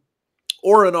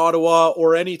 or in Ottawa,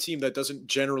 or any team that doesn't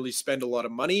generally spend a lot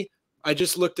of money. I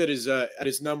just looked at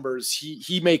his numbers.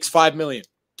 He makes $5 million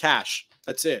cash.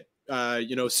 That's it.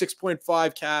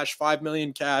 6.5 cash, $5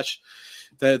 million cash.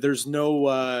 There's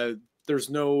no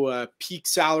peak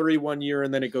salary 1 year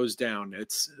and then it goes down.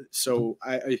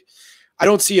 I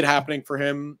don't see it happening for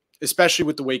him, especially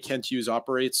with the way Kent Hughes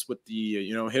operates. With the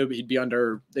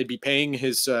they'd be paying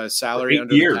his salary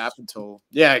under the cap until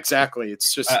exactly.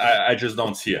 It's just I just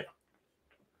don't see it.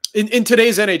 In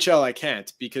today's NHL, I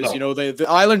can't, because the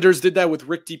Islanders did that with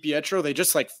Rick DiPietro. They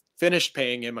just finished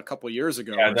paying him a couple of years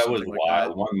ago. Yeah, that was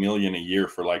wild. $1 million a year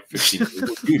for 15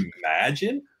 years. Can you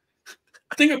imagine?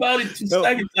 Think about it 2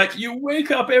 seconds. Like, you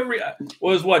wake up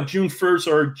June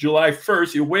 1st or July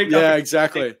 1st, you wake up. Yeah,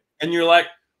 exactly. And you're like,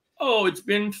 oh, it's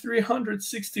been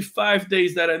 365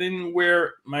 days that I didn't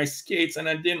wear my skates and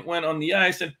I didn't went on the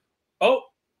ice, and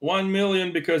 $1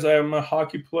 million because I'm a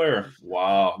hockey player.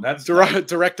 Wow, that's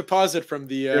direct deposit from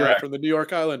the New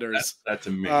York Islanders. That's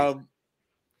amazing.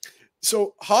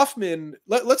 So Hoffman,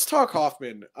 let's talk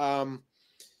Hoffman.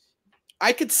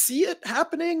 I could see it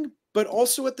happening, but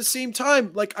also at the same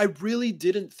time, I really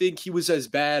didn't think he was as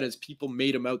bad as people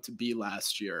made him out to be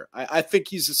last year. I think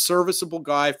he's a serviceable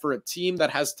guy for a team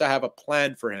that has to have a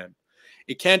plan for him.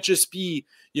 It can't just be,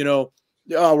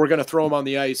 we're going to throw him on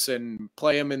the ice and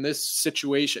play him in this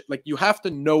situation. You have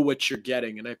to know what you're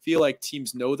getting. And I feel like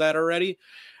teams know that already.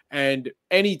 And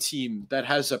any team that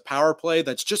has a power play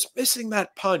that's just missing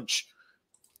that punch,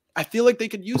 I feel like they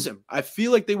could use him. I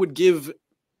feel like they would give,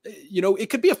 it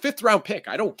could be a 5th round pick.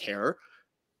 I don't care.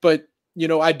 But,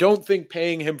 I don't think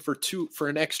paying him for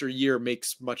an extra year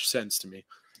makes much sense to me.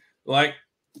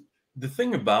 The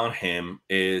thing about him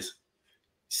is,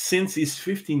 since he's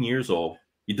 15 years old,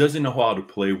 he doesn't know how to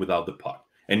play without the puck.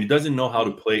 And he doesn't know how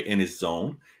to play in his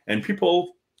zone. And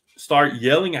people start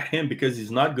yelling at him because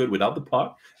he's not good without the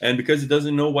puck and because he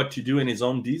doesn't know what to do in his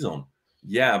own D zone.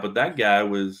 Yeah, but that guy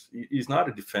he's not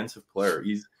a defensive player.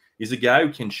 He's a guy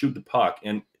who can shoot the puck,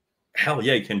 and hell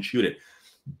yeah, he can shoot it.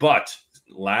 But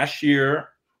last year,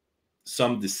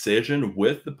 some decision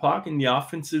with the puck in the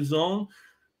offensive zone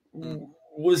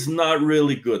was not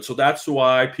really good. So that's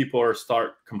why people are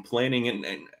start complaining,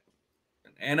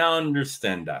 and I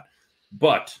understand that.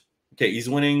 But okay, he's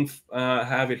winning,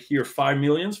 have it here, $5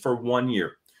 million for 1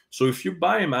 year. So if you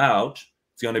buy him out,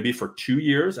 it's going to be for 2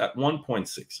 years at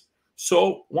 1.6.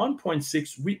 So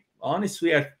 1.6, we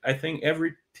honestly, I think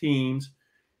every teams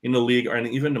in the league, and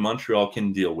even the Montreal,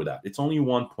 can deal with that. It's only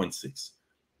 1.6.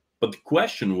 But the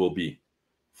question will be,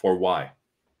 for why?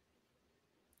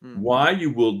 Why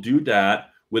you will do that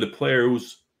with a player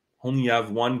who's only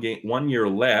have 1 year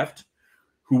left,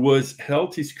 who was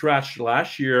healthy scratch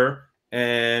last year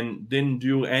and didn't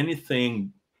do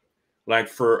anything like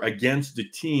for against the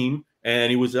team,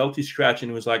 and he was healthy scratch,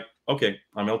 and he was like, okay,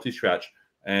 I'm healthy scratch.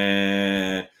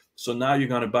 And so now you're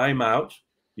going to buy him out.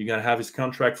 You're going to have his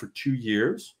contract for 2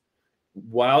 years,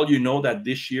 while you know that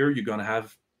this year you're going to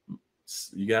have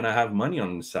money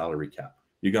on the salary cap.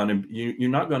 You're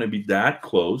not going to be that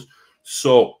close.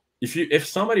 So if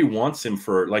somebody wants him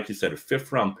for, like you said, a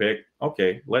 5th round pick,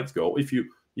 okay, let's go. If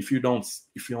you don't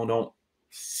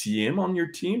see him on your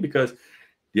team, because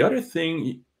the other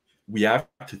thing we have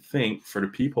to think for the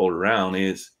people around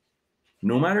is,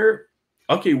 no matter,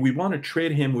 okay, we want to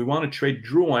trade him, we want to trade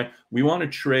Drouin, we want to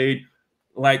trade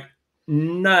like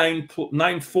nine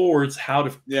forwards out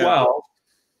of 12.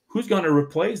 Who's going to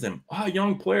replace them?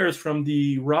 Young players from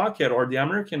the Rocket or the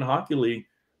American Hockey League.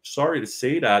 Sorry to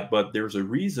say that, but there's a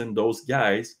reason those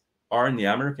guys are in the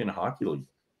American Hockey League.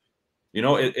 You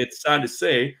know, it's sad to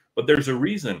say, but there's a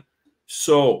reason.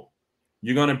 So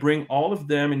you're going to bring all of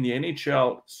them in the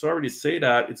NHL. Sorry to say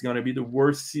that. It's going to be the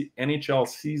worst NHL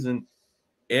season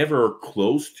ever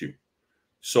close to.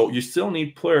 So you still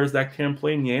need players that can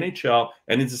play in the NHL.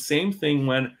 And it's the same thing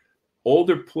when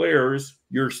older players,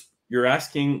 you're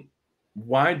asking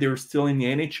why they're still in the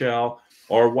NHL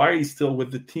or why he's still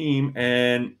with the team,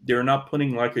 and they're not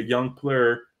putting like a young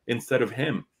player instead of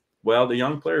him. Well, the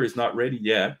young player is not ready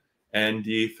yet. And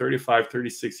the 35,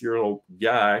 36-year-old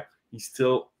guy, he's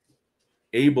still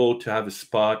able to have a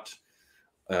spot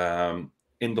in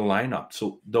the lineup.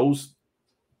 So those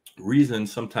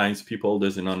reasons sometimes people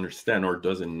doesn't understand or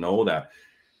doesn't know that.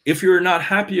 If you're not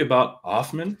happy about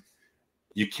Hoffman,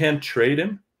 you can't trade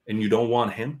him and you don't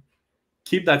want him,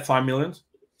 keep that $5 million,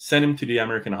 send him to the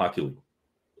American Hockey League.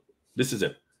 This is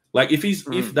it. Like if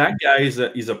that guy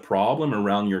is a problem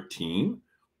around your team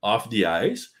off the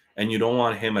ice and you don't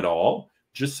want him at all,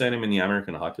 just send him in the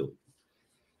American Hockey League.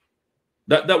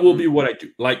 That will be what I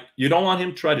do. Like, you don't want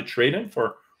him to try to trade him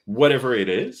for whatever it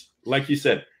is. Like you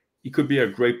said, he could be a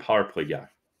great power play guy,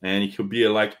 and he could be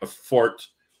like a fourth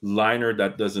liner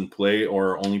that doesn't play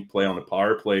or only play on the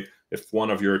power play. If one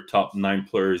of your top 9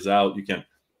 players is out,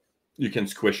 you can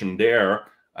squish him there.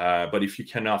 But if you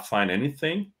cannot find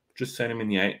anything, just send him in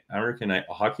the American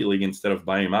Hockey League instead of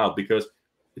buying him out, because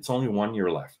it's only 1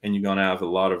 year left, and you're gonna have a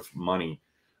lot of money.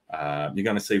 You're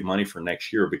gonna save money for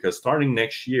next year, because starting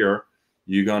next year,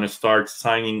 you're gonna start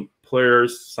signing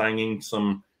players, signing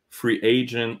some free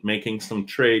agent, making some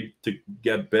trade to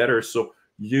get better. So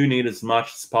you need as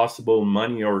much as possible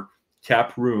money or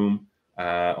cap room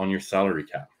on your salary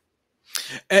cap.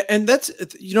 And that's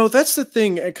the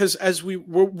thing, because as we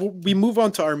move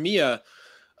on to Armia,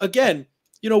 again,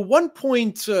 one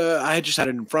point, I just had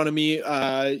it in front of me,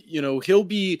 he'll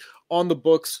be on the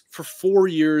books for 4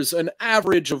 years, an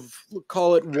average of,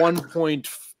 call it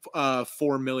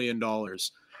 $1.4 million.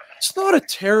 It's not a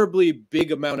terribly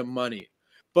big amount of money,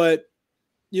 but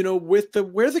with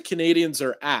where the Canadians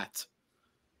are at,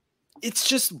 it's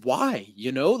just why,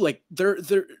 like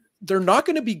they're not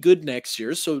going to be good next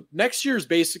year. So next year is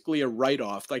basically a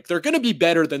write-off. Like, they're going to be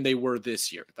better than they were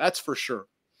this year. That's for sure.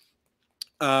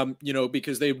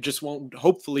 Because they just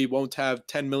hopefully won't have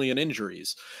 10 million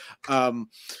injuries.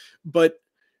 But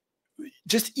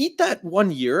just eat that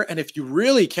 1 year. And if you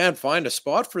really can't find a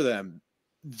spot for them,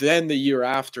 then the year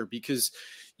after, because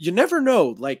you never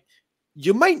know, like,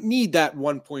 you might need that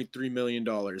 $1.3 million.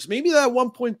 Maybe that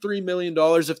 $1.3 million,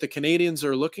 if the Canadians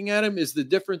are looking at him, is the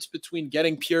difference between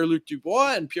getting Pierre-Luc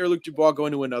Dubois and Pierre-Luc Dubois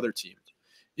going to another team.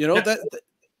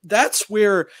 That's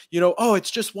where,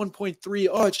 it's just 1.3.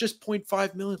 Oh, it's just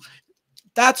 0.5 million.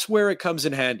 That's where it comes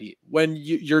in handy when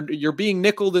you're being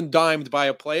nickeled and dimed by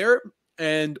a player,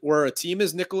 or a team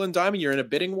is nickel and diming. You're in a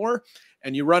bidding war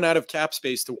and you run out of cap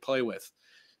space to play with.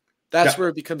 That's where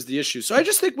it becomes the issue. So I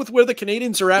just think with where the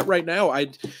Canadians are at right now,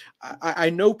 I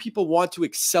know people want to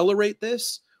accelerate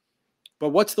this, but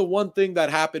what's the one thing that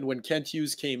happened when Kent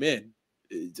Hughes came in?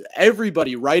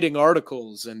 Everybody writing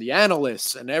articles and the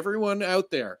analysts and everyone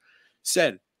out there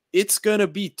said it's going to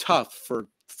be tough for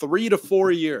 3 to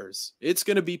 4 years. It's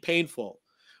going to be painful.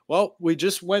 Well, we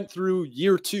just went through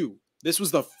year 2. This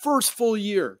was the first full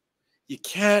year. You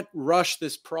can't rush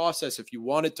this process if you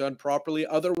want it done properly.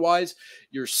 Otherwise,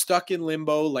 you're stuck in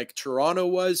limbo like Toronto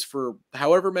was for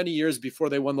however many years before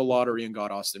they won the lottery and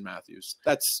got Austin Matthews.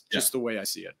 That's just the way I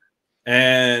see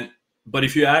it. But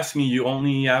if you ask me, you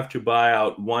only have to buy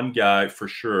out one guy for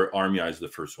sure. Armia is the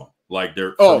first one. Like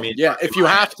they're if you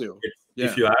have to.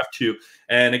 If you have to.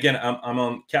 And again, I'm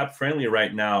on cap friendly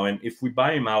right now. And if we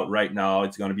buy him out right now,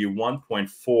 it's going to be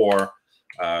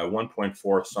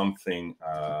 1.4 something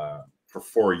for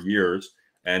 4 years.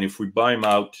 And if we buy him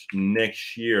out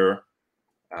next year,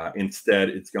 instead,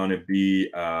 it's going to be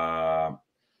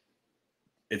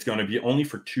only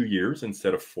for 2 years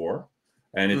instead of 4.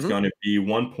 And it's going to be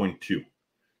 1.2.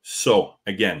 So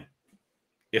again,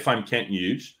 if I'm Kent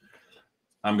Hughes,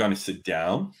 I'm going to sit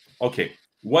down. Okay,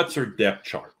 what's our depth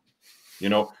chart? You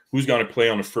know, who's going to play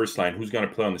on the first line? Who's going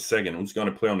to play on the second? Who's going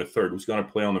to play on the third? Who's going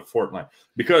to play on the fourth line?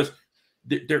 Because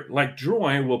they're like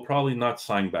Drouin will probably not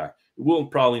sign back. Will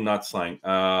probably not sign.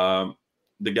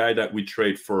 The guy that we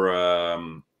trade for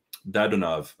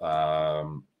Dadonov.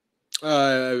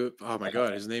 Oh my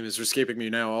God, his name is escaping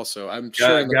me now. Also, I'm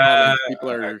sure in the comments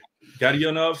people are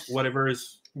Gurianov, whatever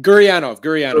is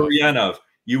Gurianov.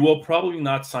 You will probably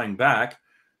not sign back.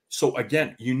 So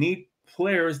again, you need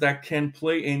players that can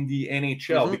play in the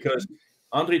NHL because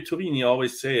Andre Tourigny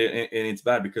always say, and it's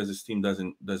bad because his team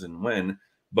doesn't win.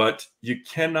 But you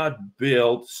cannot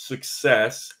build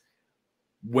success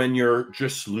when you're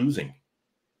just losing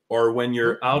or when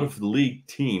you're out of the league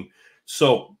team.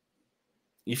 So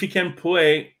if he can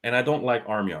play, and I don't like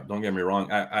Armia, don't get me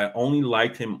wrong. I only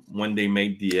liked him when they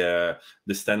made the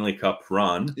Stanley Cup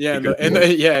run. Yeah, in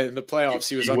the playoffs,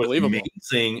 he was unbelievable.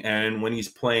 Amazing, and when he's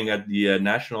playing at the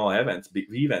national events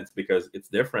because it's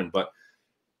different. But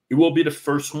it will be the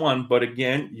first one. But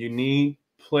again, you need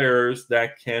players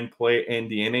that can play in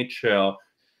the NHL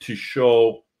to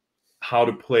show how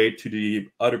to play to the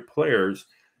other players.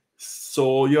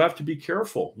 So you have to be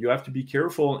careful.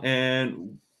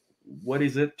 And what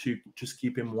is it to just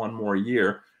keep him one more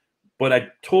year? But I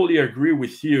totally agree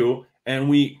with you. And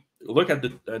we look at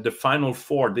the Final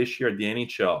Four this year at the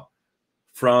NHL.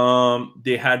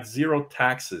 They had 0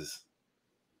 taxes.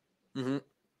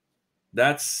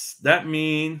 That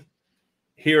means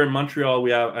here in Montreal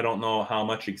we have, I don't know how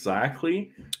much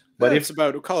exactly, but it's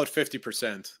about, we'll call it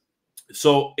 50%.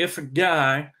 So if a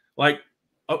guy like,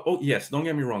 yes, don't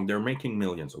get me wrong, they're making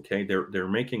millions. Okay, they're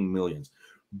making millions,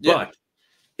 but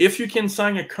if you can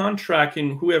sign a contract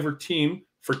in whoever team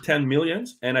for 10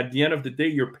 millions, and at the end of the day,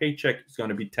 your paycheck is going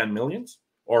to be 10 millions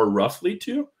or roughly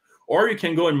too, or you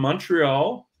can go in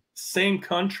Montreal, same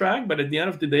contract, but at the end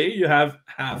of the day, you have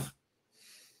half.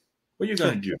 What are you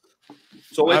going to do?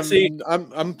 So let's say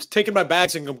I'm taking my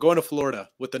bags and I'm going to Florida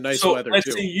with the nice weather.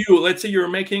 Let's say you're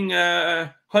making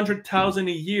 100,000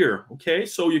 a year. Okay,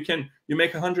 so you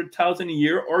make 100,000 a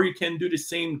year, or you can do the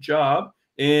same job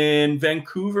in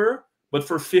Vancouver, but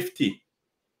for 50.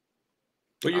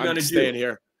 What are you going to do? Staying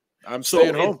here. I'm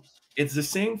staying home. It's the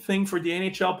same thing for the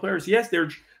NHL players. Yes,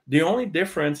 the only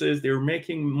difference is they're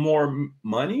making more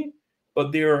money,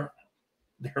 but they're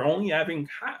only having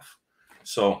half.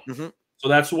 So so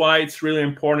that's why it's really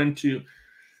important to,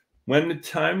 when the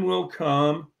time will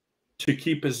come, to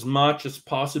keep as much as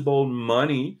possible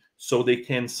money so they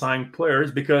can sign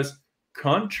players, because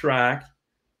contract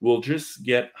will just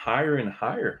get higher and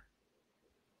higher.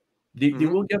 They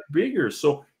will get bigger.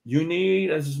 So you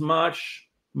need as much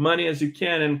money as you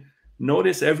can. And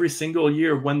notice every single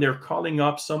year when they're calling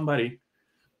up somebody,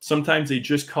 sometimes they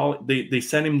just they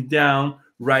send him down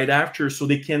right after so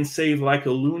they can save like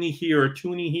a loony here or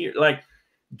toonie here, like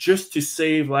just to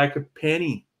save like a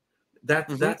penny.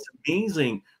 That's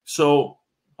amazing. So,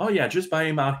 just buy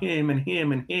him out, him and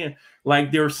him and him.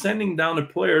 Like they're sending down a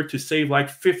player to save like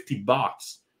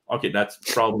 $50. Okay, that's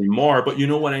probably more, but you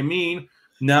know what I mean?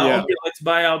 Now, let's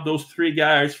buy out those 3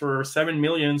 guys for $7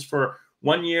 million for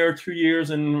 1 year, 2 years,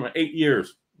 and 8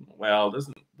 years. Well, it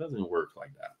doesn't work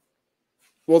like that.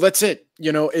 Well, that's it.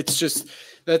 You know, it's just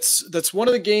that's one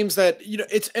of the games that, you know,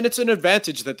 it's an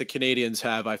advantage that the Canadians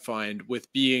have, I find,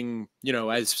 with being, you know,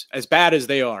 as bad as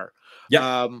they are.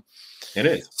 Yeah, it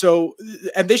is. So,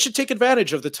 and they should take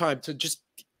advantage of the time to just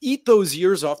eat those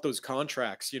years off those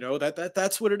contracts. You know,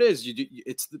 that's what it is.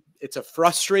 It's a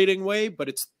frustrating way, but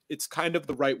it's kind of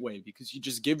the right way, because you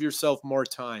just give yourself more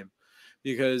time.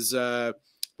 Because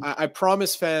I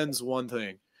promise fans one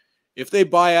thing: if they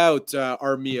buy out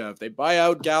Armia, if they buy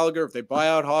out Gallagher, if they buy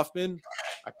out Hoffman,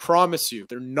 I promise you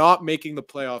they're not making the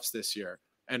playoffs this year.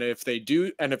 And if they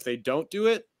do, and if they don't do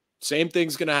it, same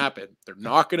thing's going to happen. They're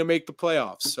not going to make the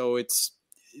playoffs. So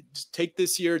just take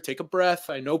this year, take a breath.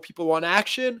 I know people want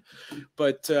action,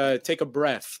 but take a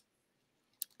breath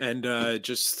and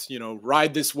just, you know,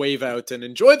 ride this wave out and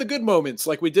enjoy the good moments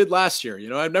like we did last year. You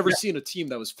know, I've never seen a team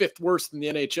that was 5th worst in the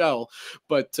NHL,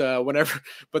 but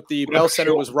the Bell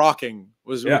Center was rocking.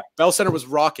 Bell Center was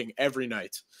rocking every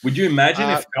night. Would you imagine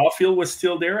if Caulfield was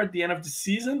still there at the end of the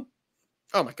season?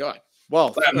 Oh my God.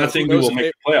 Well, I'm not saying we will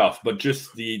make the playoff, but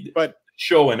just the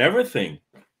show and everything.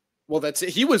 Well, that's it.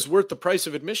 He was worth the price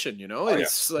of admission, you know.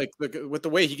 It's like with the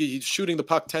way he's shooting the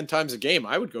puck 10 times a game,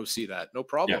 I would go see that. No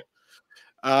problem.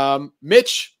 Yeah.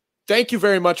 Mitch, thank you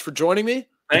very much for joining me.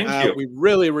 Thank you. We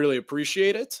really, really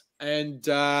appreciate it. And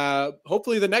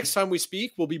hopefully the next time we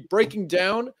speak, we'll be breaking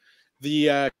down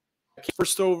the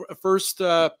first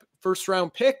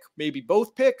round pick, maybe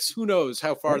both picks. Who knows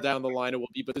how far down the line it will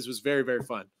be, but this was very, very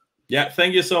fun. Yeah,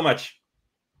 thank you so much.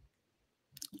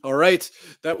 All right.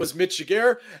 That was Mitch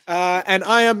Giguere. And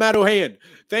I am Matt Ohayon.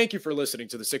 Thank you for listening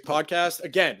to the Sick Podcast.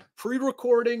 Again,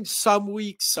 pre-recording some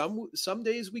weeks, some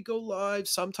days we go live,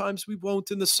 sometimes we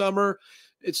won't in the summer.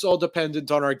 It's all dependent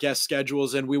on our guest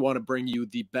schedules, and we want to bring you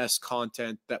the best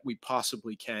content that we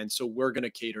possibly can. So we're going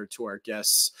to cater to our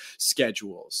guests'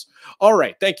 schedules. All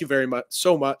right. Thank you very much.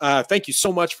 Thank you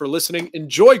so much for listening.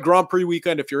 Enjoy Grand Prix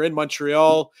weekend if you're in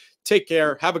Montreal. Take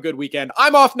care. Have a good weekend.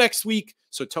 I'm off next week,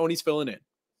 so Tony's filling in.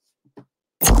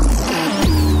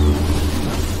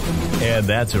 And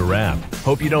that's a wrap.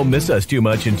 Hope you don't miss us too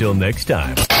much until next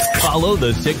time. Follow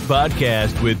the Sick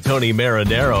Podcast with Tony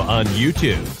Marinaro on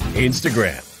YouTube,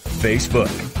 Instagram, Facebook,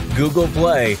 Google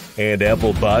Play, and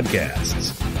Apple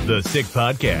Podcasts. The Sick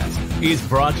Podcast is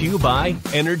brought to you by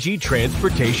Energy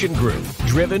Transportation Group,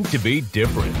 driven to be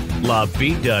different.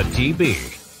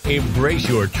 LaVie.tv, embrace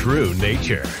your true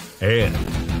nature. And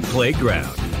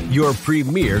Playground, your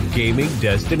premier gaming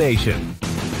destination.